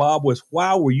about, Bob, was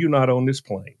why were you not on this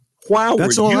plane? Why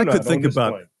That's were all you I not could think on this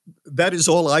about. plane? That is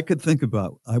all I could think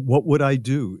about. What would I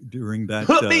do during that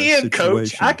Put me in,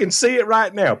 situation? coach. I can see it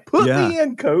right now. Put me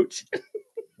in, coach.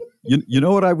 You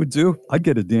know what I would do? I'd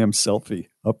get a damn selfie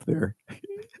up there.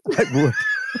 I would.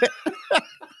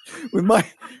 With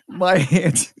my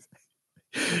hands.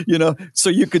 You know, so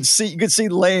you could see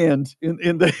land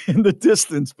in the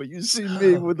distance, but you see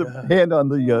me with the hand on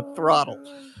the throttle.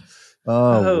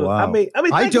 Oh wow! I mean,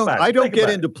 I don't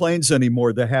get into it. planes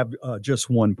anymore that have just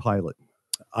one pilot.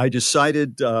 I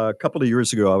decided a couple of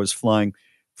years ago I was flying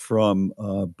from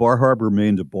Bar Harbor,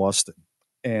 Maine to Boston,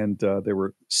 and there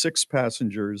were 6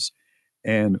 passengers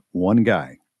and one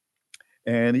guy,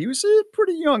 and he was a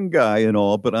pretty young guy and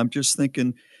all. But I'm just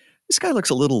thinking, this guy looks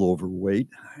a little overweight.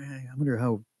 I wonder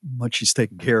how much he's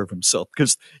taking care of himself,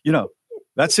 because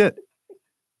that's it.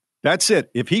 That's it.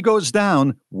 If he goes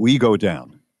down, we go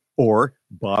down. Or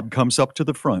Bob comes up to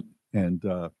the front, and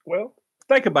well,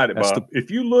 think about it, Bob. If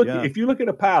you look at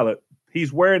a pilot,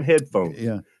 he's wearing headphones.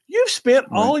 Yeah, you've spent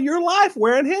all your life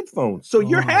wearing headphones, so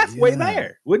you're halfway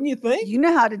there, wouldn't you think? You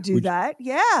know how to do that,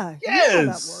 yeah. Yes. You know how that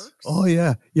works. Oh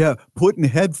yeah. Putting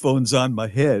headphones on my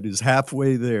head is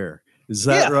halfway there. Is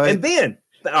that right? And then,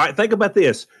 all right, think about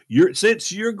this.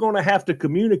 Since you're going to have to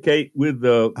communicate with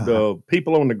the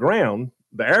people on the ground,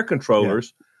 the air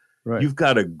controllers. Yeah. Right. You've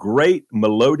got a great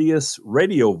melodious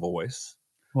radio voice.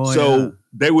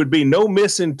 There would be no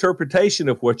misinterpretation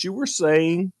of what you were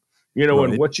saying,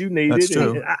 and what you needed. That's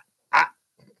true. And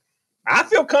I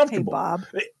feel comfortable. Hey, Bob.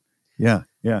 Yeah.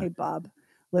 Hey, Bob.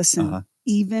 Listen,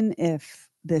 even if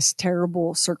this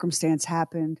terrible circumstance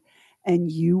happened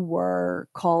and you were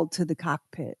called to the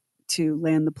cockpit to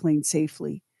land the plane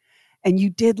safely, and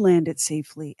you did land it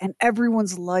safely, and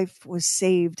everyone's life was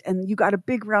saved, and you got a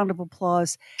big round of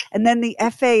applause. And then the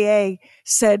FAA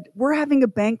said, we're having a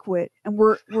banquet, and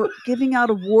we're giving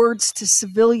out awards to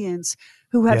civilians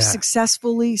who have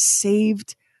successfully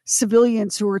saved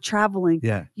civilians who are traveling.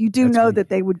 Yeah, you do know that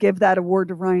they would give that award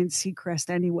to Ryan Seacrest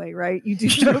anyway, right? You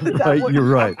do know that right, would you're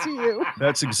right. come to you.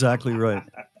 That's exactly right.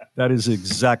 That is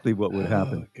exactly what would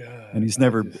happen. And he's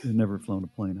never flown a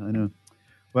plane. I know.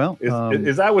 Well,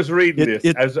 as I was reading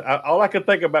all I could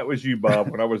think about was you,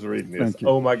 Bob, when I was reading this.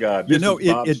 Oh my God!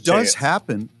 It does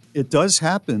happen. It does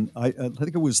happen. I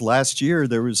think it was last year.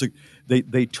 There was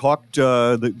they talked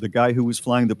the guy who was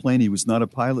flying the plane. He was not a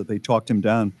pilot. They talked him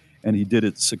down, and he did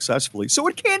it successfully. So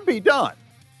it can be done.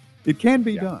 It can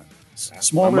be done.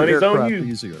 Smaller aircraft,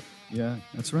 easier. Yeah,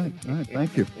 that's right. All right,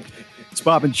 thank you. It's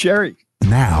Bob and Sherry.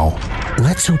 Now,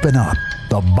 let's open up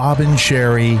the Bob and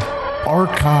Sherry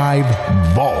Archive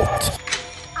Vault.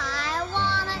 I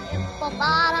want a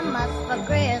hippopotamus for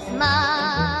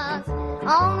Christmas.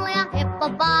 Only a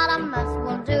hippopotamus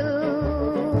will do.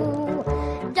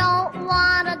 Don't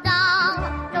want a doll,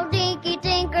 no dinky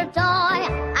tinker toy.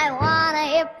 I want a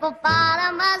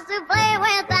hippopotamus to play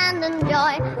with and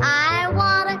enjoy. I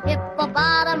want a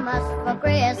hippopotamus for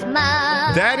Christmas.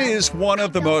 That is one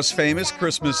of the most famous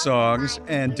Christmas songs,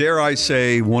 and dare I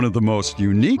say, one of the most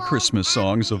unique Christmas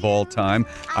songs of all time.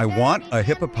 I want a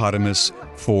hippopotamus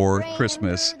for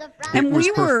Christmas. And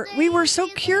we were so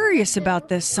curious about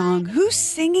this song. Who's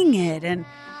singing it? And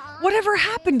whatever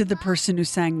happened to the person who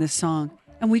sang this song?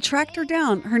 And we tracked her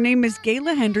down. Her name is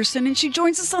Gayla Henderson, and she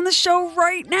joins us on the show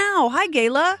right now. Hi,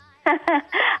 Gayla.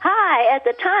 Hi. At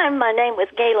the time, my name was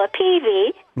Gayla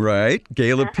Peavy. Right.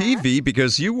 Gayla Peavy,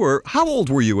 because you were, how old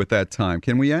were you at that time?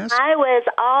 Can we ask? I was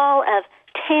all of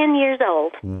 10 years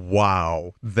old.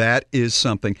 Wow. That is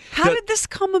something. How did this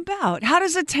come about? How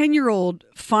does a 10-year-old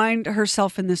find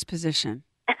herself in this position?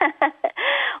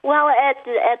 Well, at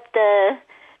the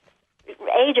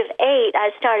age of 8, I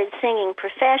started singing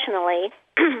professionally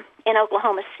in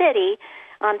Oklahoma City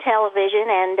on television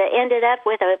and ended up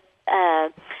with a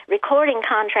recording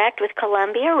contract with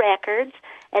Columbia Records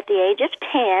at the age of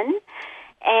 10.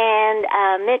 And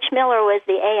Mitch Miller was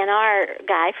the A&R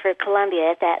guy for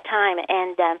Columbia at that time.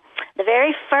 And the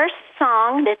very first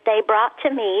song that they brought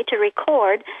to me to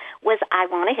record was I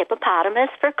Want a Hippopotamus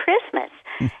for Christmas.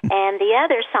 And the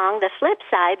other song, the flip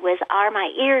side, was Are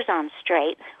My Ears on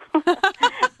Straight?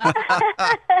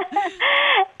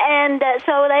 And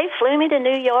so they flew me to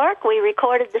New York. We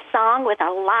recorded the song with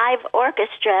a live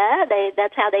orchestra.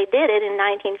 That's how they did it in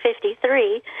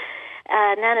 1953.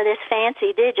 None of this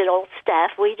fancy digital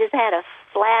stuff. We just had a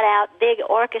flat-out big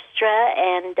orchestra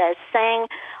and sang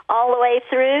all the way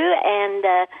through. And,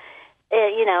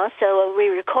 so we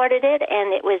recorded it,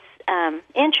 and it was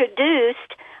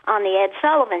introduced on the Ed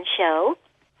Sullivan Show,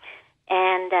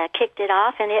 and kicked it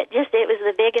off, and it was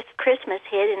the biggest Christmas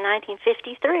hit in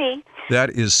 1953. That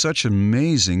is such an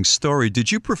amazing story.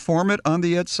 Did you perform it on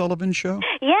the Ed Sullivan Show?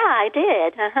 Yeah, I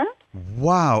did.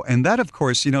 Wow. And that, of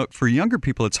course, for younger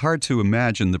people, it's hard to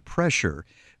imagine the pressure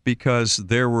because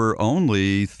there were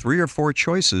only 3 or 4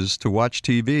 choices to watch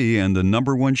TV, and the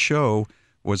number one show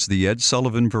was the Ed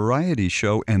Sullivan Variety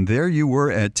Show, and there you were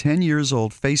at 10 years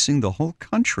old facing the whole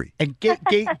country. And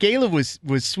Gayla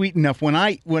was sweet enough. When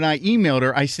I emailed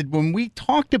her, I said, when we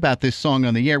talked about this song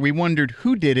on the air, we wondered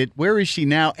who did it, where is she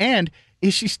now, and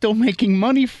is she still making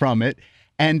money from it?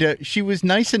 And she was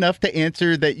nice enough to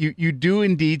answer that you do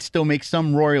indeed still make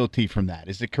some royalty from that.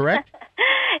 Is it correct?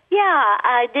 Yeah,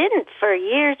 I didn't for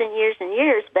years and years and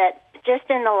years, but just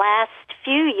in the last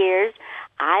few years,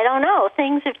 I don't know.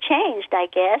 Things have changed, I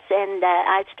guess, and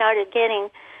I started getting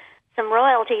some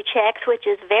royalty checks, which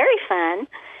is very fun,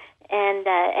 and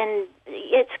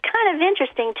it's kind of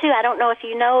interesting too. I don't know if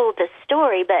you know the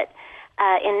story, but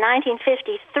in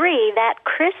 1953, that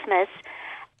Christmas,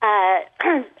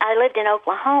 I lived in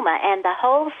Oklahoma, and the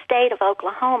whole state of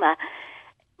Oklahoma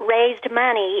raised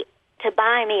money to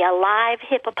buy me a live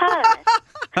hippopotamus.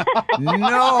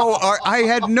 No, I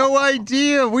had no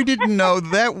idea. We didn't know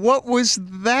that. What was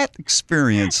that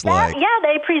experience like? Yeah,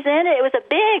 they presented. It was a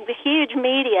big, huge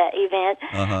media event,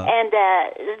 and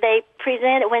they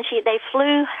presented they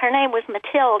flew. Her name was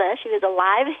Matilda. She was a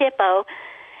live hippo,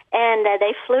 and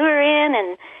they flew her in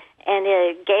and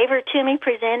gave her to me,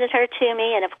 presented her to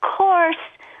me, and of course,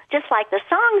 just like the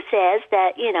song says,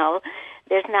 that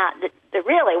there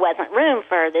really wasn't room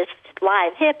for this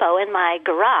live hippo in my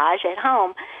garage at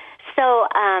home. So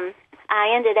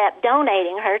I ended up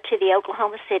donating her to the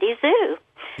Oklahoma City Zoo.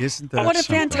 Isn't that what a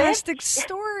something? fantastic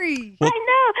story. I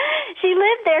know. She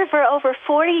lived there for over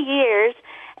 40 years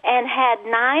and had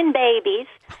 9 babies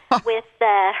with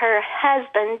her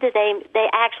husband. They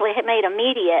actually had made a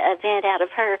media event out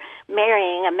of her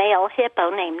marrying a male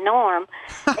hippo named Norm.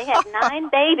 They had 9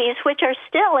 babies, which are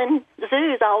still in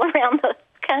zoos all around the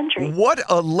country. What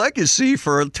a legacy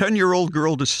for a 10-year-old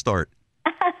girl to start.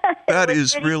 That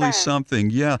is really fun. something,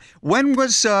 yeah. When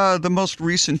was the most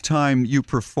recent time you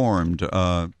performed,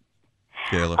 Gayla?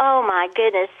 Oh, my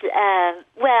goodness.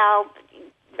 Well,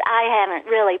 I haven't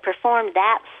really performed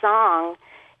that song.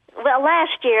 Well,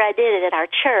 last year I did it at our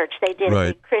church. They did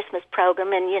a big Christmas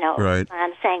program, and,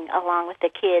 I sang along with the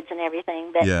kids and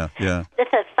everything. But yeah.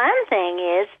 The fun thing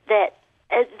is that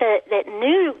the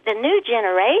new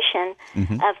generation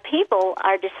of people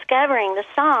are discovering the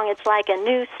song. It's like a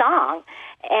new song,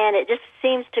 and it just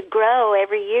seems to grow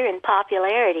every year in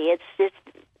popularity. It's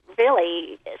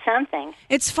really something.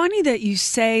 It's funny that you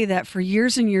say that for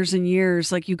years and years and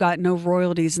years, like you got no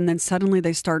royalties, and then suddenly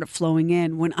they started flowing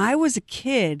in. When I was a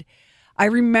kid, I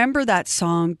remember that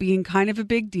song being kind of a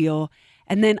big deal,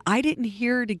 and then I didn't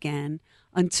hear it again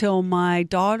until my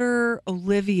daughter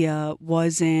Olivia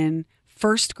was in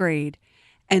first grade,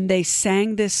 and they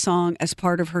sang this song as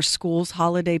part of her school's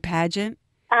holiday pageant.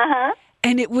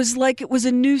 And it was like it was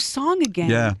a new song again.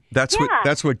 Yeah, that's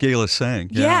what Gayla's saying.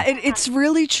 Yeah, it's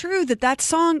really true that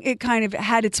song, it kind of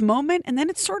had its moment, and then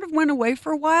it sort of went away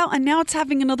for a while, and now it's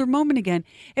having another moment again.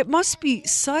 It must be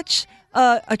such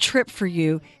a trip for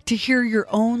you to hear your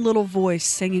own little voice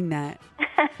singing that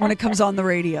when it comes on the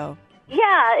radio.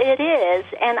 Yeah, it is.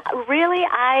 And really,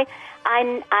 I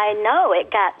know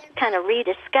it got kind of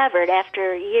rediscovered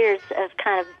after years of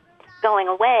kind of going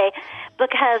away,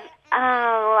 because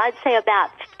I'd say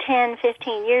about 10,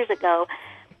 15 years ago,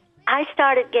 I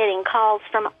started getting calls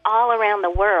from all around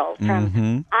the world,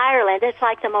 from Ireland. It's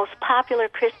like the most popular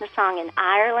Christmas song in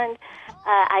Ireland.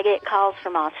 I get calls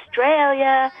from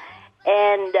Australia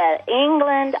and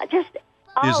England, just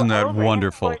all Isn't that over.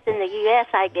 wonderful? And of course, in the U.S.,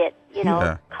 I get,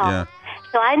 calls. Yeah.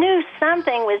 So I knew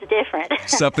something was different.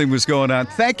 Something was going on.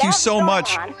 Thank you so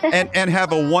much. And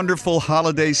have a wonderful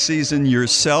holiday season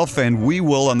yourself. And we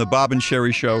will, on the Bob and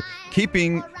Sherry Show, keep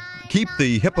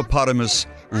the hippopotamus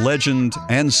legend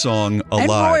and song alive.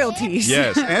 And royalties.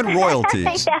 Yes, and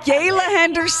royalties. Gayla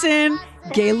Henderson,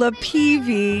 Gayla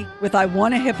Peavy with I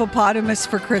Want a Hippopotamus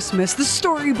for Christmas. The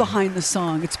story behind the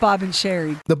song. It's Bob and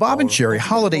Sherry. The Bob and Sherry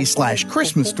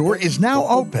Holiday/Christmas store is now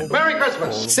open. Merry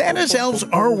Christmas! Santa's elves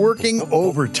are working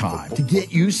overtime to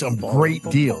get you some great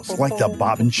deals, like the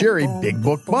Bob and Sherry Big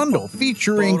Book Bundle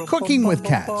featuring Cooking with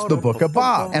Cats, the Book of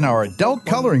Bob, and our adult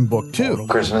coloring book, too.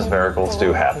 Christmas miracles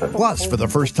do happen. Plus, for the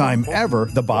first time ever,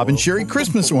 the Bob and Sherry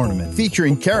Christmas Ornament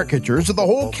featuring caricatures of the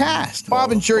whole cast.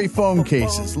 Bob and Sherry phone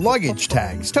cases, luggage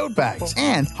tags, tote bags,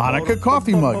 and Hanukkah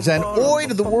coffee mugs, and Oi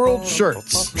to the World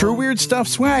shirts. True Weird Stuff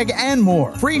swag, and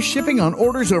more. Free shipping on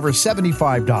orders over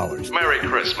 $75. Merry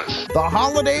Christmas. The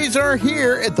holidays are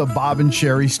here at the Bob and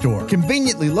Sherry store,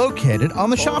 conveniently located on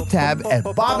the shop tab at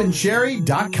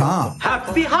bobandsherry.com.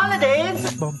 Happy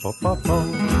holidays!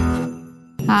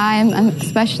 Hi, I'm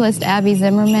Specialist Abby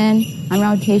Zimmerman. I'm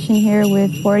rotation here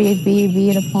with 48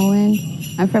 BEB to Poland.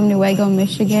 I'm from Newaygo,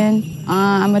 Michigan.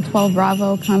 I'm a 12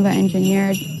 Bravo combat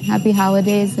engineer. Happy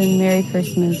holidays and Merry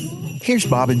Christmas. Here's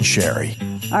Bob and Sherry.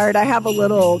 All right, I have a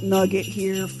little nugget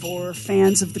here for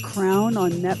fans of The Crown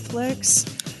on Netflix.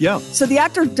 Yeah. So the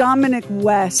actor Dominic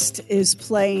West is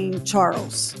playing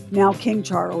Charles, now King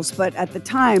Charles, but at the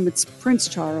time it's Prince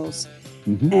Charles.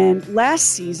 Mm-hmm. And last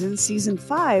season, season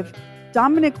 5,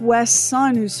 Dominic West's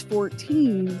son, who's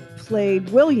 14, played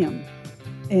William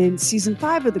in season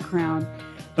 5 of The Crown.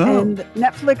 Oh. And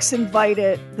Netflix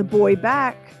invited the boy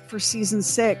back for season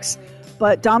 6,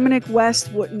 but Dominic West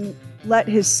wouldn't let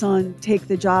his son take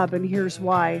the job, and here's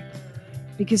why.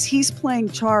 Because he's playing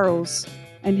Charles,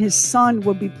 and his son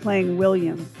will be playing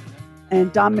William.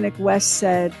 And Dominic West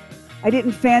said, I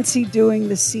didn't fancy doing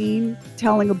the scene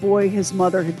telling a boy his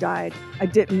mother had died. I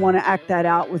didn't want to act that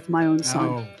out with my own son.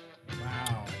 Oh,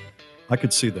 wow. I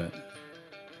could see that.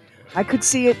 I could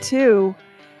see it too.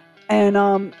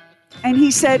 And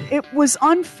he said, it was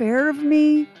unfair of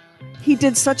me. He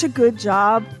did such a good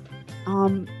job.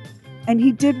 And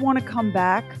he did want to come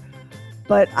back,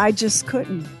 but I just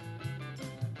couldn't.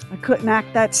 I couldn't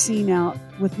act that scene out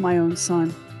with my own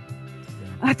son.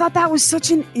 I thought that was such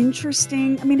an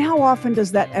interesting, how often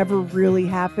does that ever really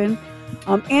happen?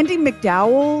 Andy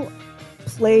McDowell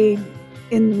played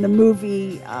in the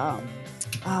movie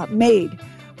Maid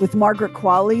with Margaret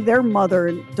Qualley. Their mother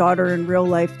and daughter in real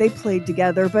life, they played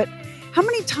together. But how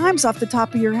many times off the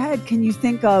top of your head can you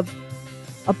think of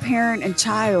a parent and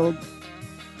child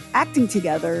acting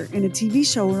together in a TV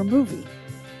show or a movie?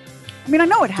 I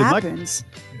know it happens.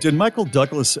 Did Michael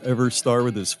Douglas ever star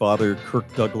with his father,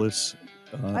 Kirk Douglas,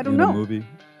 I don't know. a movie?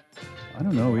 I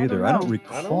don't know either. I don't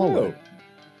recall it.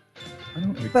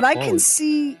 But I can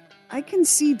see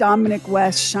Dominic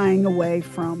West shying away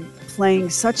from playing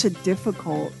such a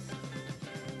difficult,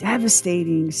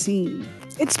 devastating scene.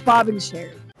 It's Bob and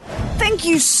Sherry. Thank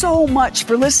you so much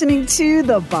for listening to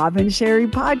the Bob and Sherry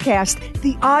podcast,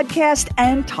 the Oddcast,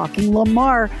 and Talking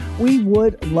Lamar. We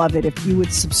would love it if you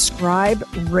would subscribe,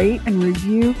 rate, and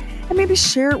review, and maybe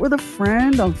share it with a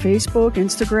friend on Facebook,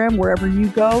 Instagram, wherever you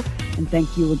go. And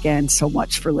thank you again so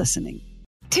much for listening.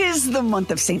 'Tis the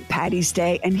month of St. Paddy's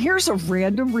Day, and here's a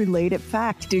random related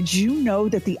fact. Did you know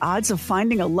that the odds of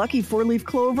finding a lucky four-leaf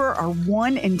clover are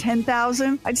 1 in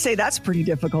 10,000? I'd say that's pretty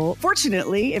difficult.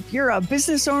 Fortunately, if you're a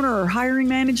business owner or hiring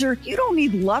manager, you don't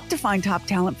need luck to find top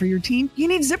talent for your team. You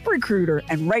need ZipRecruiter,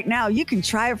 and right now you can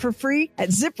try it for free at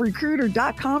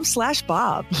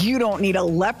ZipRecruiter.com/Bob. You don't need a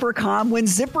leprechaun when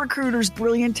ZipRecruiter's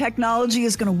brilliant technology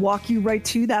is going to walk you right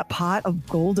to that pot of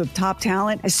gold of top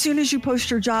talent. As soon as you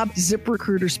post your job,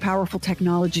 ZipRecruiter's powerful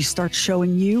technology starts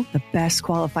showing you the best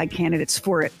qualified candidates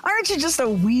for it. Aren't you just a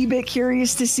wee bit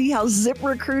curious to see how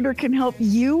ZipRecruiter can help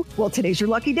you? Well, today's your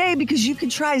lucky day because you can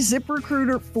try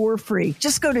ZipRecruiter for free.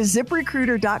 Just go to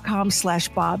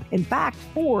ZipRecruiter.com/Bob. In fact,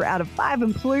 4 out of 5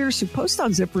 employers who post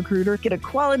on ZipRecruiter get a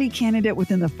quality candidate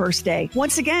within the first day.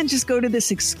 Once again, just go to this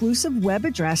exclusive web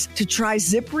address to try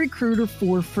ZipRecruiter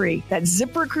for free. That's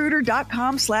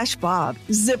ZipRecruiter.com/Bob.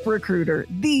 ZipRecruiter,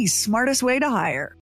 the smartest way to hire.